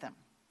represent them.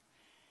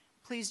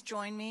 Please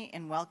join me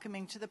in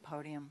welcoming to the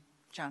podium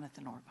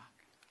Jonathan Orbach.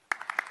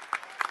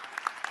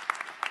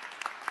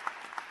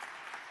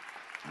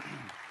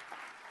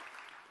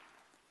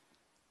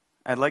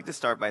 I'd like to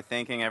start by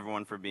thanking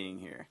everyone for being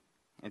here.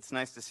 It's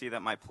nice to see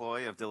that my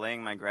ploy of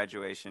delaying my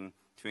graduation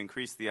to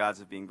increase the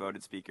odds of being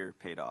voted speaker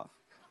paid off.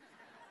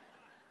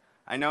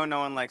 I know no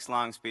one likes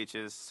long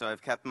speeches, so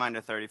I've kept mine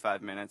to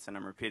 35 minutes, and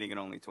I'm repeating it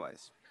only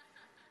twice.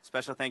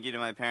 Special thank you to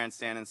my parents,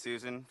 Dan and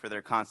Susan, for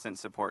their constant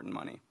support and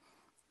money.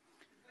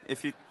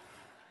 If you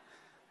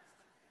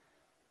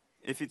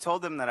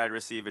told them that I'd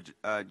receive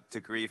a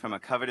degree from a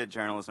coveted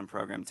journalism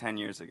program 10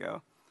 years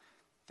ago,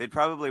 they'd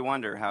probably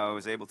wonder how I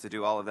was able to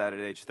do all of that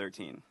at age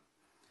 13.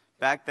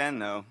 Back then,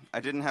 though, I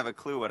didn't have a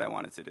clue what I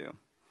wanted to do.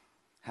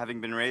 Having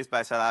been raised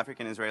by South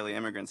African Israeli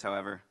immigrants,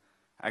 however,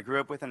 I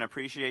grew up with an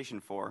appreciation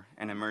for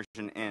and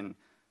immersion in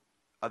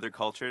other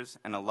cultures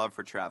and a love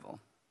for travel.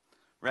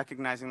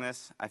 Recognizing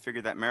this, I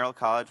figured that Merrill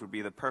College would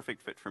be the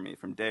perfect fit for me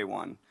from day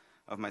one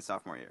of my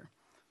sophomore year.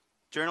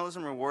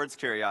 Journalism rewards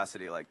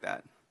curiosity like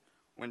that.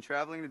 When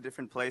traveling to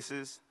different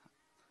places,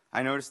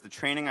 I noticed the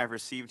training I've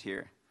received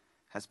here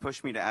has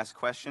pushed me to ask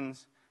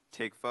questions,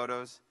 take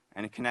photos,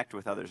 and to connect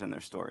with others and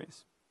their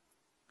stories.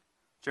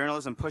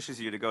 Journalism pushes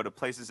you to go to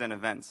places and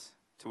events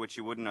to which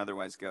you wouldn't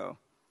otherwise go,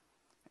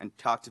 and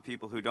talk to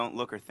people who don't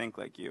look or think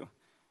like you,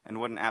 and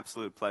what an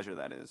absolute pleasure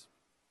that is.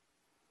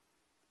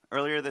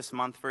 Earlier this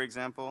month, for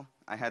example,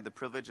 I had the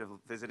privilege of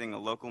visiting a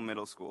local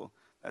middle school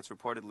that's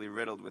reportedly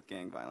riddled with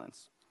gang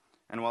violence.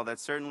 And while that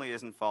certainly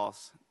isn't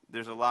false,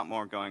 there's a lot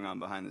more going on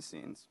behind the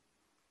scenes.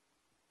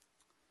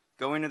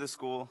 Going to the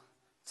school,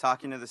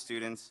 talking to the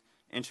students,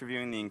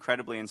 interviewing the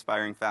incredibly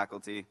inspiring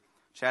faculty,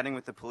 chatting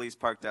with the police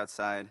parked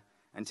outside,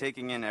 and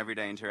taking in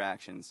everyday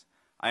interactions,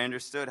 I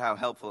understood how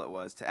helpful it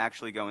was to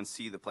actually go and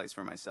see the place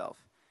for myself,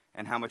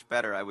 and how much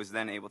better I was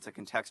then able to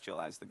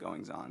contextualize the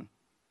goings-on.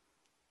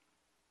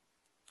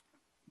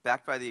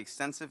 Backed by the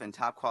extensive and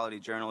top-quality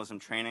journalism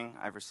training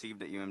I've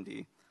received at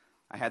UMD,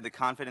 I had the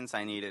confidence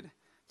I needed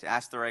to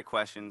ask the right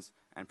questions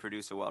and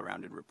produce a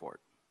well-rounded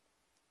report.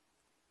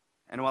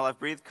 And while I've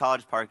breathed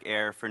College Park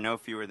air for no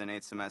fewer than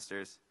 8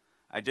 semesters,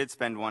 I did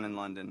spend one in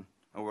London,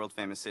 a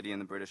world-famous city in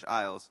the British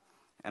Isles,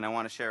 and I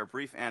want to share a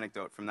brief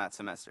anecdote from that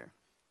semester.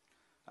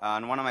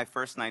 On one of my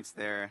first nights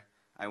there,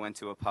 I went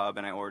to a pub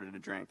and I ordered a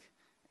drink,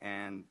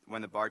 and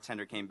when the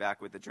bartender came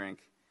back with the drink,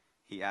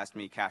 he asked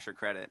me cash or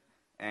credit.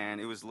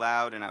 And it was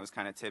loud, and I was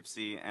kind of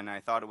tipsy, and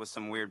I thought it was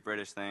some weird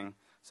British thing,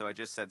 so I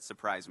just said,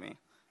 "Surprise me."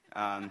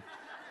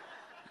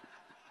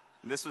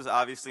 This was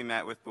obviously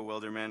met with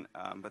bewilderment,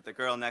 but the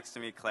girl next to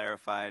me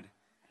clarified,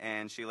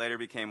 and she later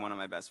became one of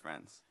my best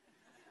friends.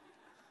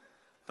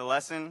 The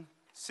lesson: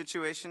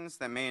 situations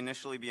that may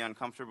initially be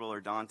uncomfortable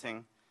or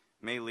daunting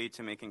may lead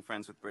to making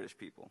friends with British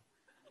people.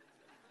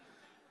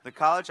 The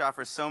college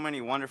offers so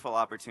many wonderful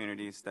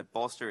opportunities that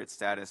bolster its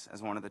status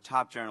as one of the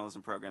top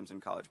journalism programs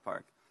in College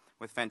Park,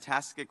 with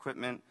fantastic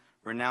equipment,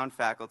 renowned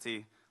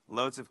faculty,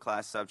 loads of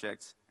class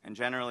subjects, and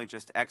generally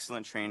just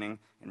excellent training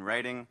in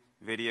writing,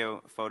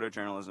 video,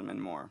 photojournalism,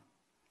 and more.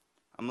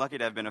 I'm lucky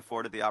to have been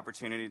afforded the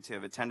opportunity to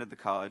have attended the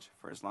college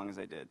for as long as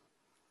I did.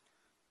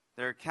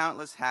 There are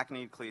countless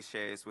hackneyed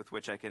cliches with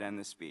which I could end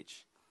this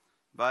speech,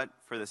 but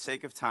for the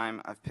sake of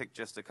time, I've picked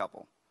just a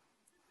couple.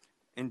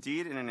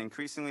 Indeed, in an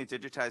increasingly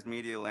digitized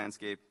media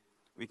landscape,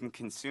 we can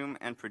consume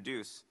and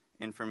produce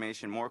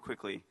information more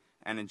quickly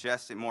and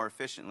ingest it more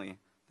efficiently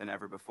than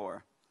ever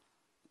before.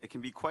 It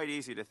can be quite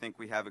easy to think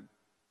we have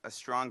a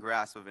strong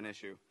grasp of an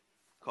issue,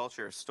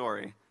 culture, or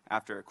story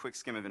after a quick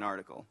skim of an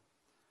article.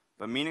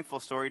 But meaningful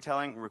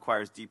storytelling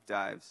requires deep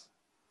dives.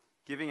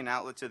 Giving an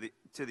outlet to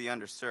the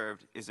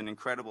underserved is an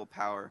incredible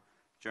power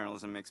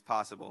journalism makes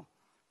possible,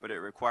 but it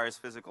requires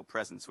physical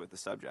presence with the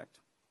subject.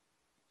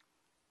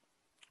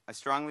 I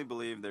strongly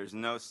believe there's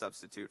no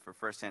substitute for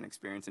firsthand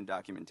experience in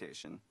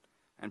documentation,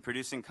 and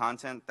producing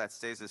content that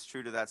stays as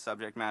true to that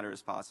subject matter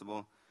as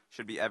possible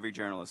should be every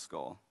journalist's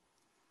goal.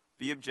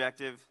 Be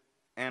objective,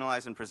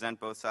 analyze and present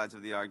both sides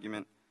of the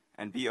argument,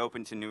 and be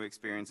open to new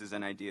experiences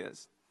and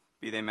ideas,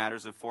 be they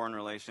matters of foreign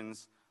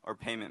relations or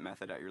payment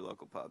method at your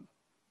local pub.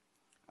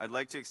 I'd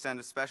like to extend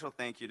a special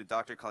thank you to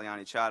Dr.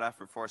 Kalyani Chadha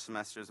for 4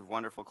 semesters of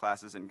wonderful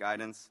classes and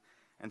guidance,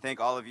 and thank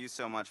all of you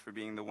so much for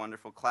being the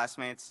wonderful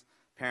classmates,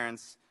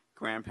 parents,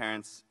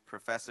 grandparents,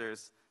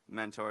 professors,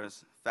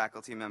 mentors,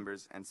 faculty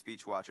members, and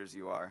speech watchers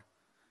you are.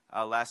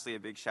 Lastly, a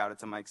big shout out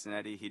to Mike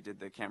Zanetti. He did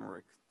the camera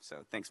work, so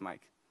thanks,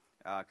 Mike.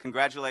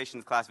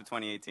 Congratulations, class of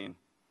 2018.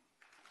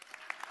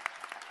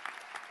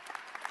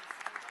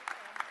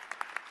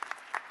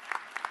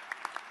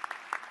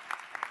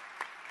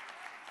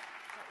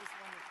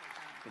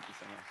 Thank you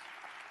so much.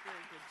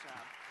 Very good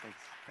job. Thanks.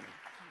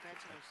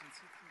 Congratulations.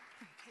 You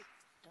can take,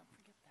 don't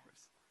forget that.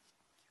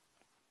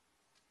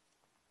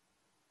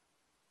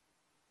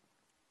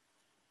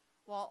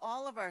 While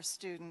all of our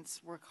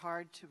students work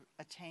hard to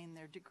attain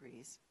their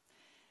degrees,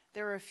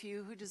 there are a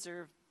few who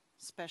deserve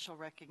special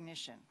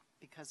recognition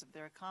because of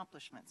their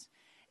accomplishments.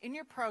 In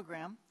your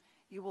program,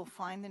 you will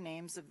find the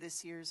names of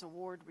this year's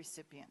award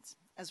recipients,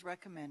 as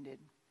recommended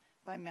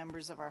by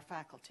members of our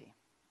faculty.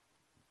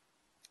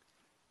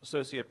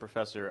 Associate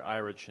Professor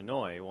Ira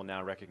Chinoy will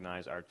now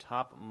recognize our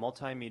top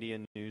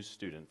multimedia news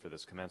student for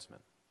this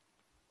commencement.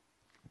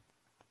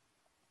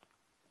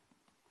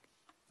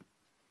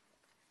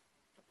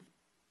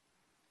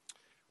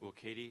 Will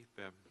Katie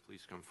Bebb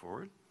please come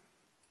forward?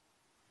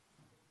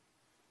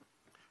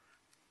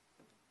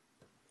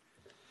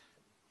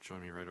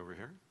 Join me right over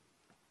here.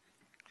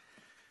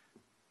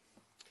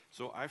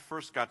 So I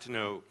first got to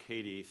know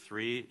Katie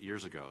 3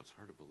 years ago. It's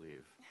hard to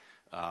believe.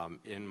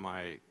 In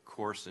my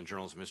course in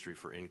journalism history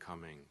for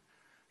incoming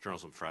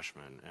journalism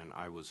freshmen, and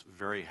I was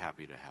very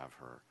happy to have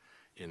her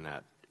in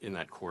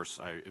that course.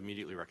 I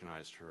immediately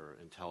recognized her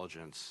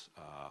intelligence,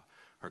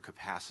 her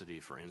capacity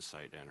for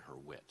insight, and her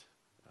wit,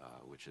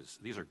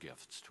 these are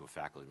gifts to a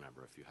faculty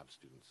member if you have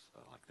students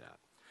like that.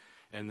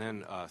 And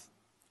then a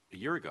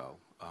year ago,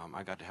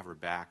 I got to have her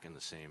back in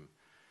the same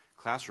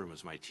classroom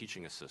as my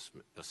teaching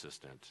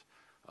assistant,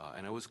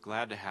 and I was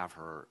glad to have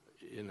her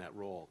in that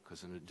role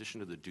because in addition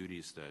to the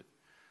duties that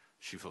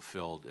she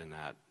fulfilled in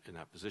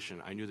that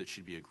position, I knew that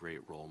she'd be a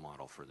great role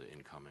model for the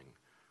incoming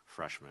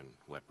freshmen,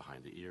 wet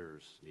behind the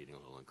ears, needing a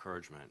little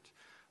encouragement.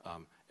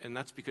 And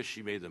that's because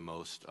she made the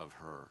most of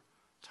her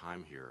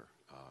time here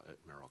at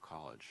Merrill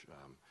College.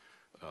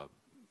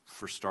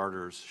 For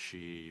starters,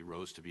 she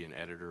rose to be an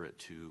editor at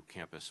 2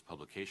 campus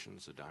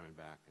publications, The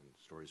Diamondback and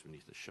Stories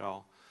Beneath the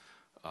Shell.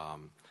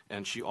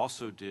 And she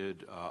also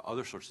did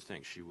other sorts of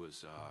things. She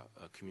was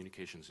a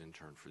communications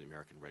intern for the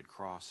American Red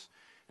Cross,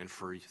 and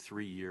for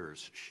 3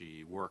 years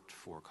she worked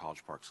for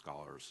College Park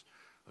Scholars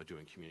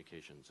doing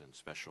communications and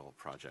special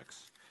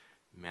projects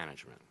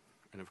management.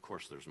 And of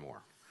course there's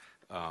more.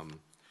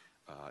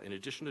 In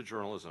addition to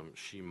journalism,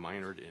 she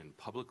minored in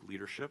public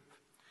leadership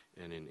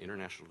and in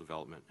international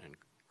development and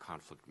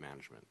conflict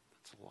management.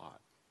 That's a lot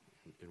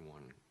in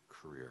one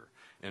career.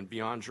 And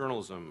beyond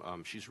journalism,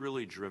 she's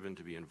really driven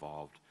to be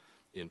involved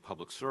in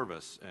public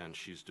service, and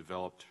she's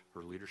developed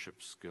her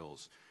leadership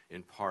skills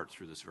in part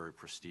through this very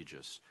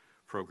prestigious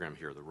program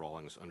here, the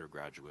Rawlings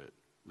Undergraduate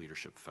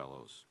Leadership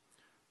Fellows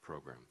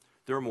Program.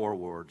 There are more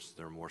awards,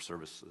 there are more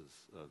services,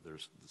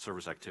 there's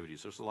service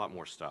activities, there's a lot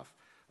more stuff.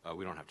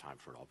 We don't have time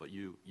for it all, but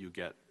you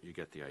get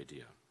the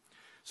idea.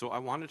 So I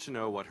wanted to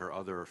know what her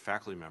other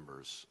faculty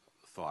members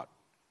thought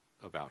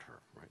about her,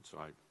 right? So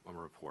I'm a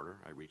reporter,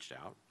 I reached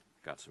out,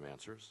 got some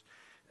answers,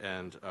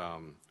 and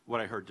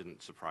what I heard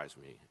didn't surprise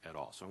me at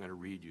all. So I'm gonna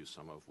read you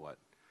some of what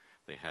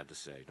they had to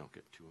say. Don't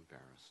get too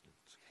embarrassed,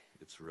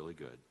 it's really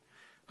good.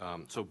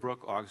 So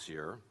Brooke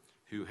Auxier,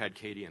 who had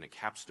Katie in a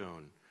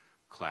capstone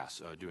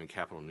class doing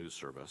Capitol News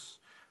Service,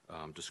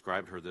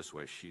 described her this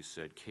way. She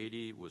said,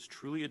 Katie was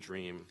truly a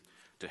dream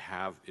to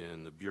have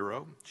in the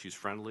Bureau. She's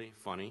friendly,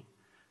 funny,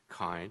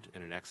 kind,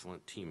 and an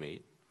excellent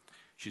teammate.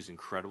 She's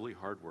incredibly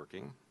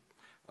hardworking,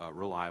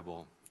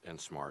 reliable,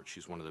 and smart.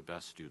 She's one of the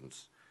best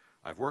students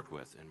I've worked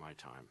with in my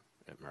time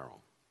at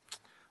Merrill.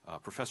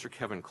 Professor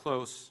Kevin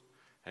Close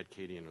had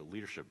Katie in a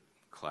leadership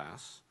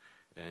class,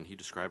 and he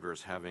described her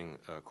as having,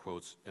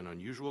 quotes, an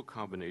unusual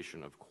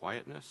combination of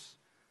quietness,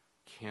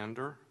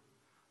 candor,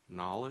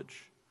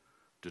 knowledge,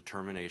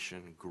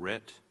 determination,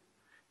 grit,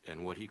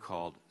 and what he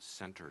called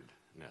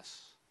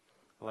centeredness.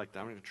 I like that.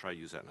 I'm going to try to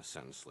use that in a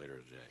sentence later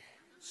today.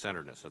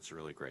 Centeredness, that's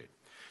really great.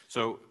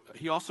 So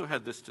he also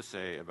had this to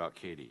say about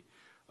Katie.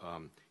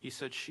 He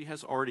said she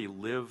has already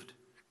lived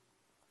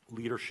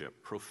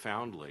leadership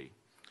profoundly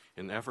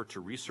in the effort to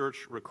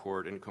research,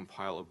 record, and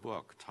compile a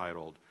book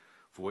titled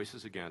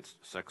Voices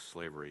Against Sex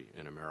Slavery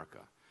in America.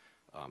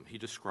 He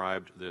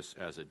described this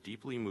as a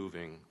deeply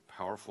moving,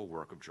 powerful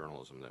work of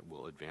journalism that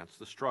will advance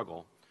the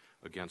struggle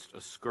against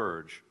a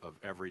scourge of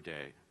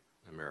everyday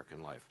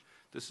American life.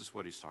 This is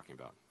what he's talking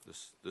about,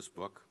 this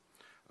book.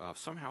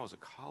 Somehow, as a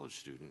college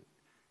student,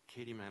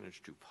 Katie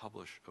managed to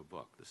publish a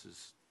book. This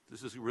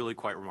is really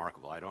quite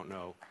remarkable. I don't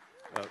know.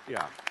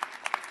 Yeah.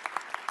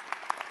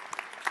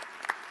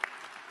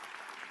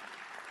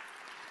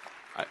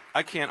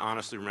 I can't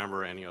honestly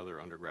remember any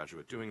other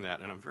undergraduate doing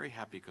that, and I'm very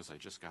happy because I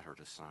just got her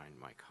to sign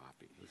my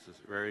copy. This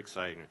is very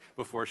exciting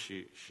before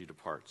she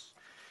departs.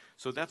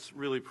 So that's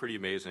really pretty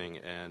amazing,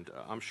 and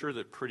I'm sure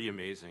that pretty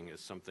amazing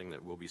is something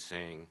that we'll be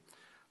saying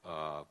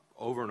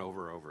over and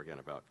over and over again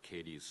about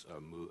Katie's,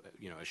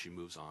 as she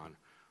moves on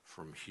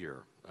from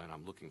here, and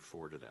I'm looking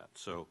forward to that.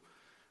 So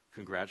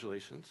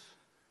congratulations,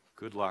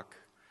 good luck,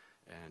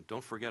 and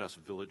don't forget us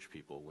village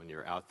people when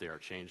you're out there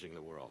changing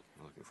the world.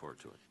 I'm looking forward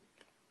to it.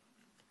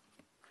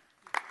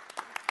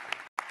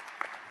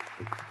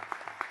 Thank you.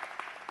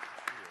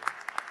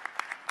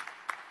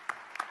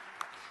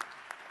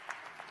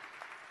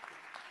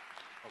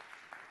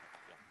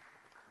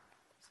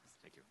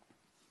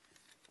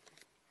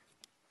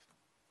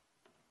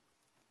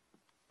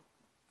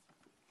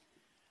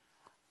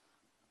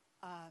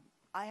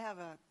 I have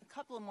a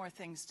couple of more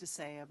things to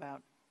say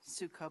about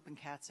Sue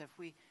Copen-Katzif.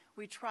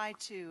 We try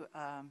to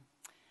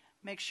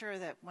make sure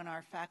that when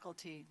our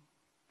faculty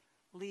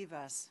leave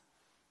us,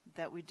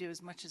 that we do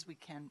as much as we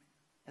can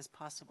as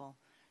possible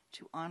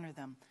to honor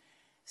them.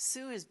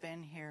 Sue has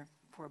been here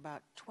for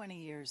about 20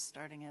 years,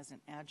 starting as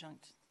an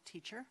adjunct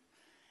teacher.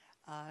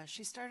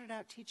 She started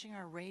out teaching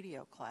our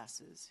radio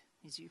classes.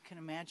 As you can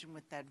imagine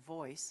with that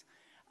voice,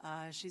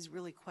 she's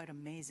really quite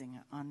amazing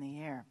on the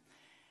air.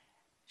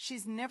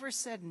 She's never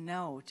said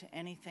no to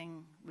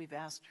anything we've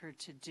asked her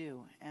to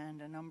do, and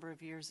a number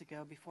of years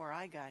ago, before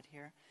I got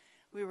here,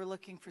 we were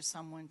looking for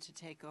someone to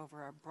take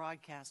over our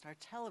broadcast, our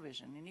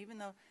television, and even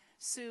though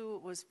Sue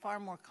was far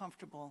more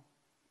comfortable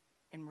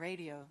in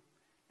radio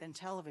than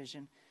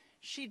television,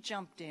 she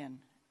jumped in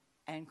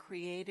and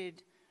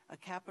created a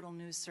Capitol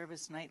News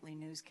Service nightly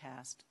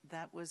newscast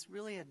that was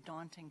really a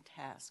daunting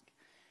task.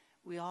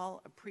 We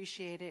all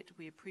appreciate it.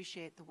 We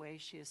appreciate the way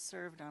she has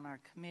served on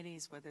our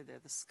committees, whether they're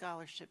the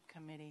scholarship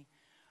committee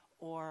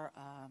or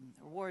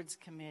awards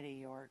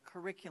committee or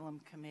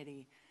curriculum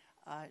committee.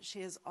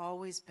 She has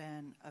always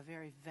been a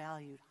very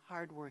valued,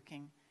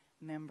 hardworking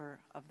member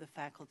of the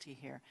faculty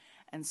here.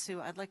 And Sue,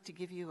 I'd like to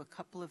give you a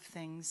couple of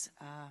things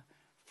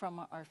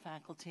from our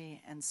faculty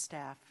and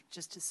staff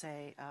just to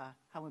say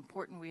how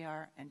important we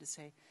are and to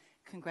say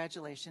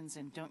congratulations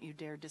and don't you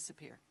dare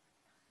disappear.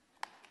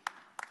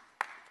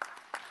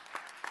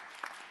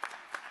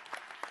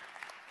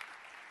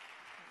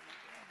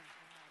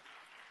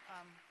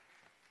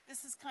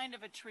 This is kind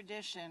of a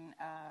tradition.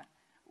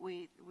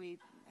 We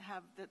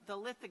have the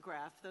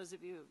lithograph. Those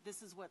of you,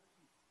 this is what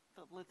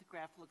the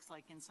lithograph looks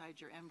like inside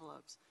your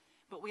envelopes.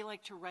 But we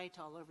like to write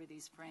all over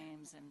these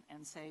frames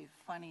and say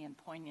funny and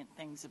poignant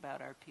things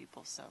about our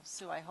people. So,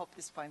 Sue, I hope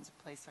this finds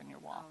a place on your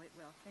wall. Oh, it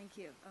will. Thank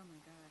you. Oh, my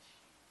gosh.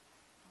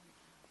 Oh, my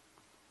God.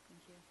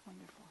 Thank you.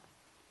 Wonderful.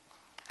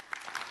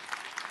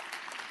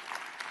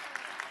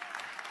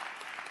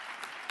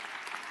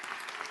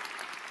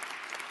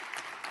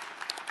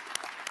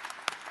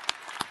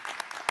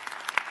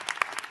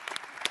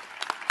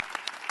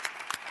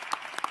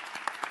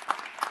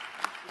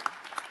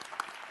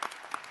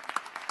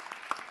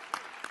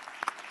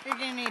 You're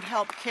going to need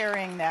help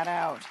carrying that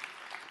out.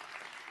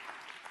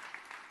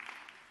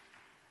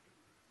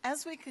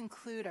 As we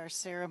conclude our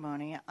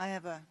ceremony, I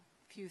have a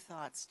few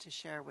thoughts to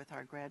share with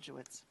our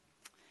graduates.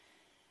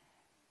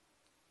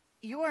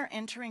 You are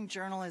entering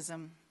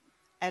journalism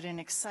at an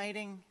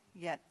exciting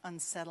yet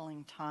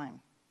unsettling time.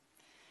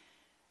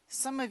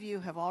 Some of you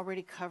have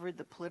already covered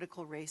the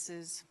political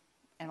races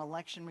and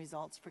election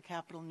results for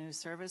Capitol News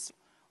Service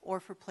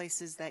or for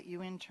places that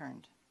you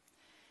interned.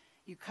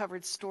 You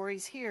covered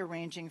stories here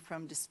ranging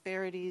from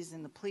disparities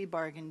in the plea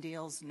bargain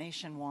deals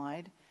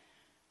nationwide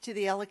to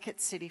the Ellicott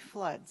City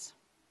floods.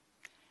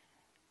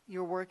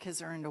 Your work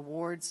has earned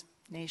awards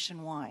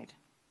nationwide.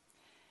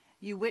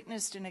 You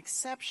witnessed an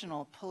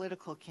exceptional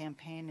political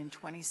campaign in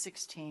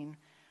 2016,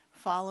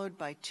 followed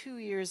by 2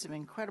 years of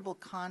incredible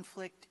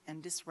conflict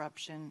and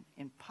disruption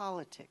in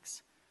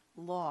politics,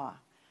 law,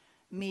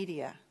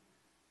 media,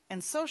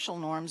 and social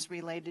norms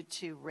related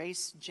to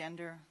race,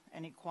 gender,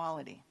 and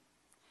equality.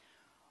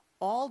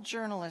 All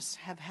journalists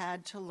have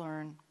had to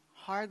learn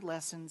hard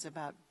lessons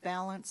about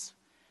balance,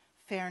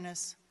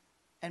 fairness,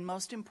 and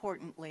most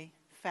importantly,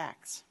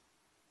 facts.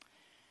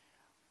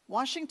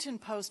 Washington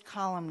Post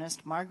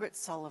columnist Margaret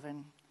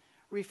Sullivan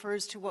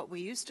refers to what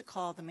we used to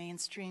call the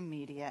mainstream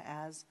media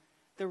as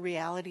the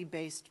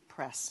reality-based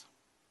press.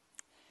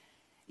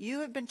 You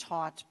have been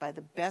taught by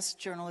the best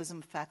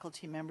journalism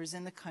faculty members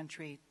in the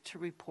country to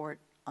report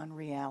on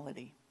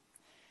reality.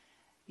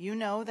 You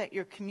know that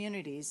your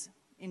communities,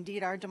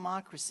 indeed our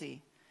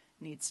democracy,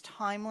 needs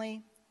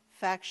timely,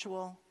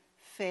 factual,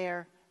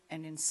 fair,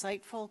 and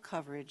insightful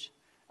coverage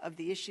of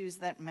the issues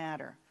that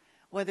matter,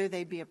 whether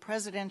they be a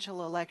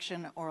presidential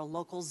election or a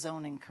local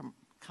zoning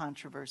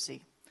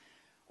controversy,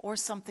 or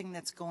something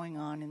that's going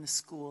on in the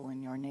school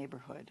in your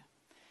neighborhood.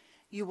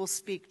 You will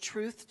speak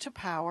truth to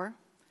power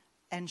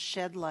and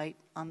shed light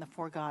on the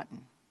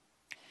forgotten.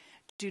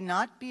 Do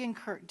not be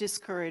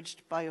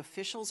discouraged by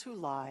officials who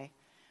lie,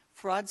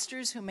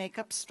 fraudsters who make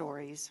up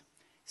stories,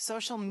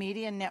 social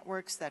media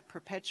networks that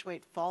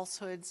perpetuate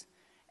falsehoods,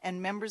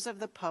 and members of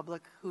the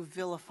public who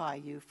vilify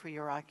you for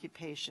your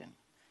occupation.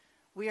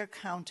 We are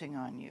counting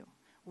on you.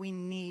 We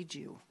need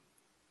you.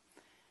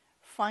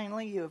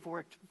 Finally, you have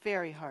worked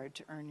very hard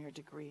to earn your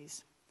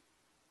degrees.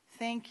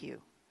 Thank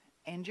you,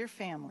 and your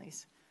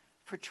families,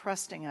 for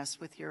trusting us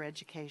with your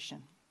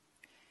education.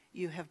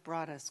 You have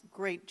brought us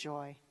great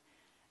joy,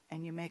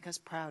 and you make us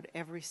proud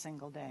every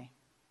single day.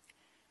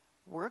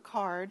 Work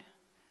hard,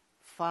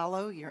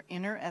 follow your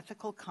inner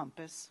ethical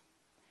compass,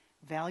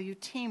 value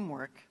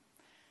teamwork,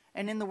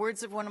 and in the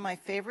words of one of my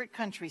favorite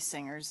country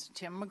singers,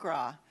 Tim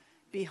McGraw,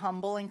 be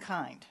humble and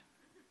kind.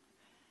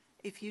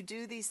 If you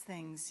do these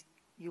things,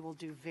 you will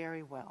do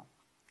very well.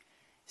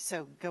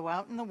 So go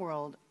out in the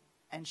world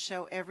and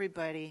show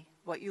everybody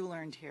what you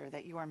learned here,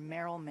 that you are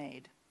Merrill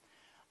made.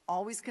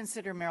 Always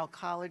consider Merrill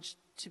College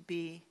to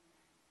be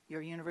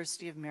your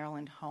University of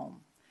Maryland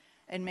home.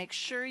 And make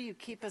sure you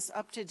keep us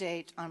up to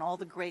date on all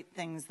the great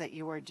things that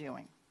you are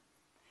doing.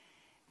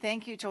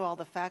 Thank you to all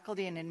the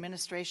faculty and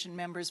administration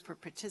members for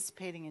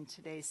participating in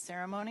today's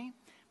ceremony,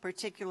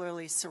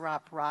 particularly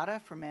Sarap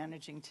Rada for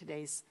managing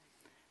today's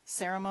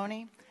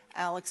ceremony,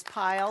 Alex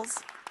Piles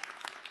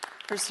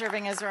for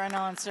serving as our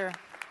announcer,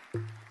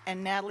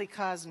 and Natalie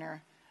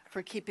Cosner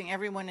for keeping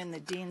everyone in the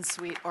Dean's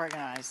Suite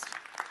organized.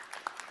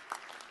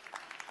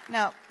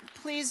 Now,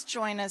 please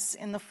join us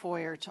in the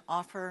foyer to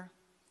offer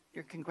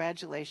your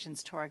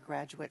congratulations to our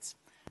graduates,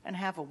 and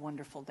have a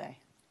wonderful day.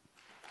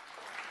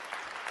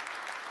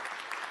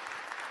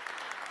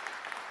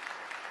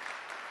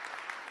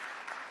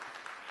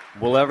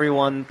 Will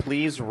everyone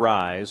please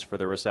rise for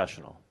the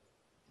recessional?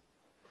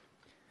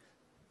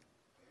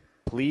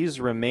 Please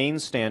remain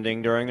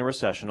standing during the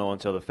recessional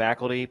until the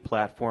faculty,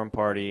 platform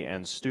party,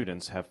 and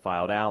students have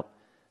filed out,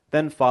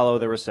 then follow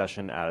the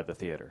recession out of the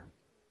theater.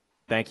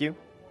 Thank you,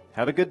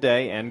 have a good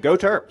day, and go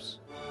Terps!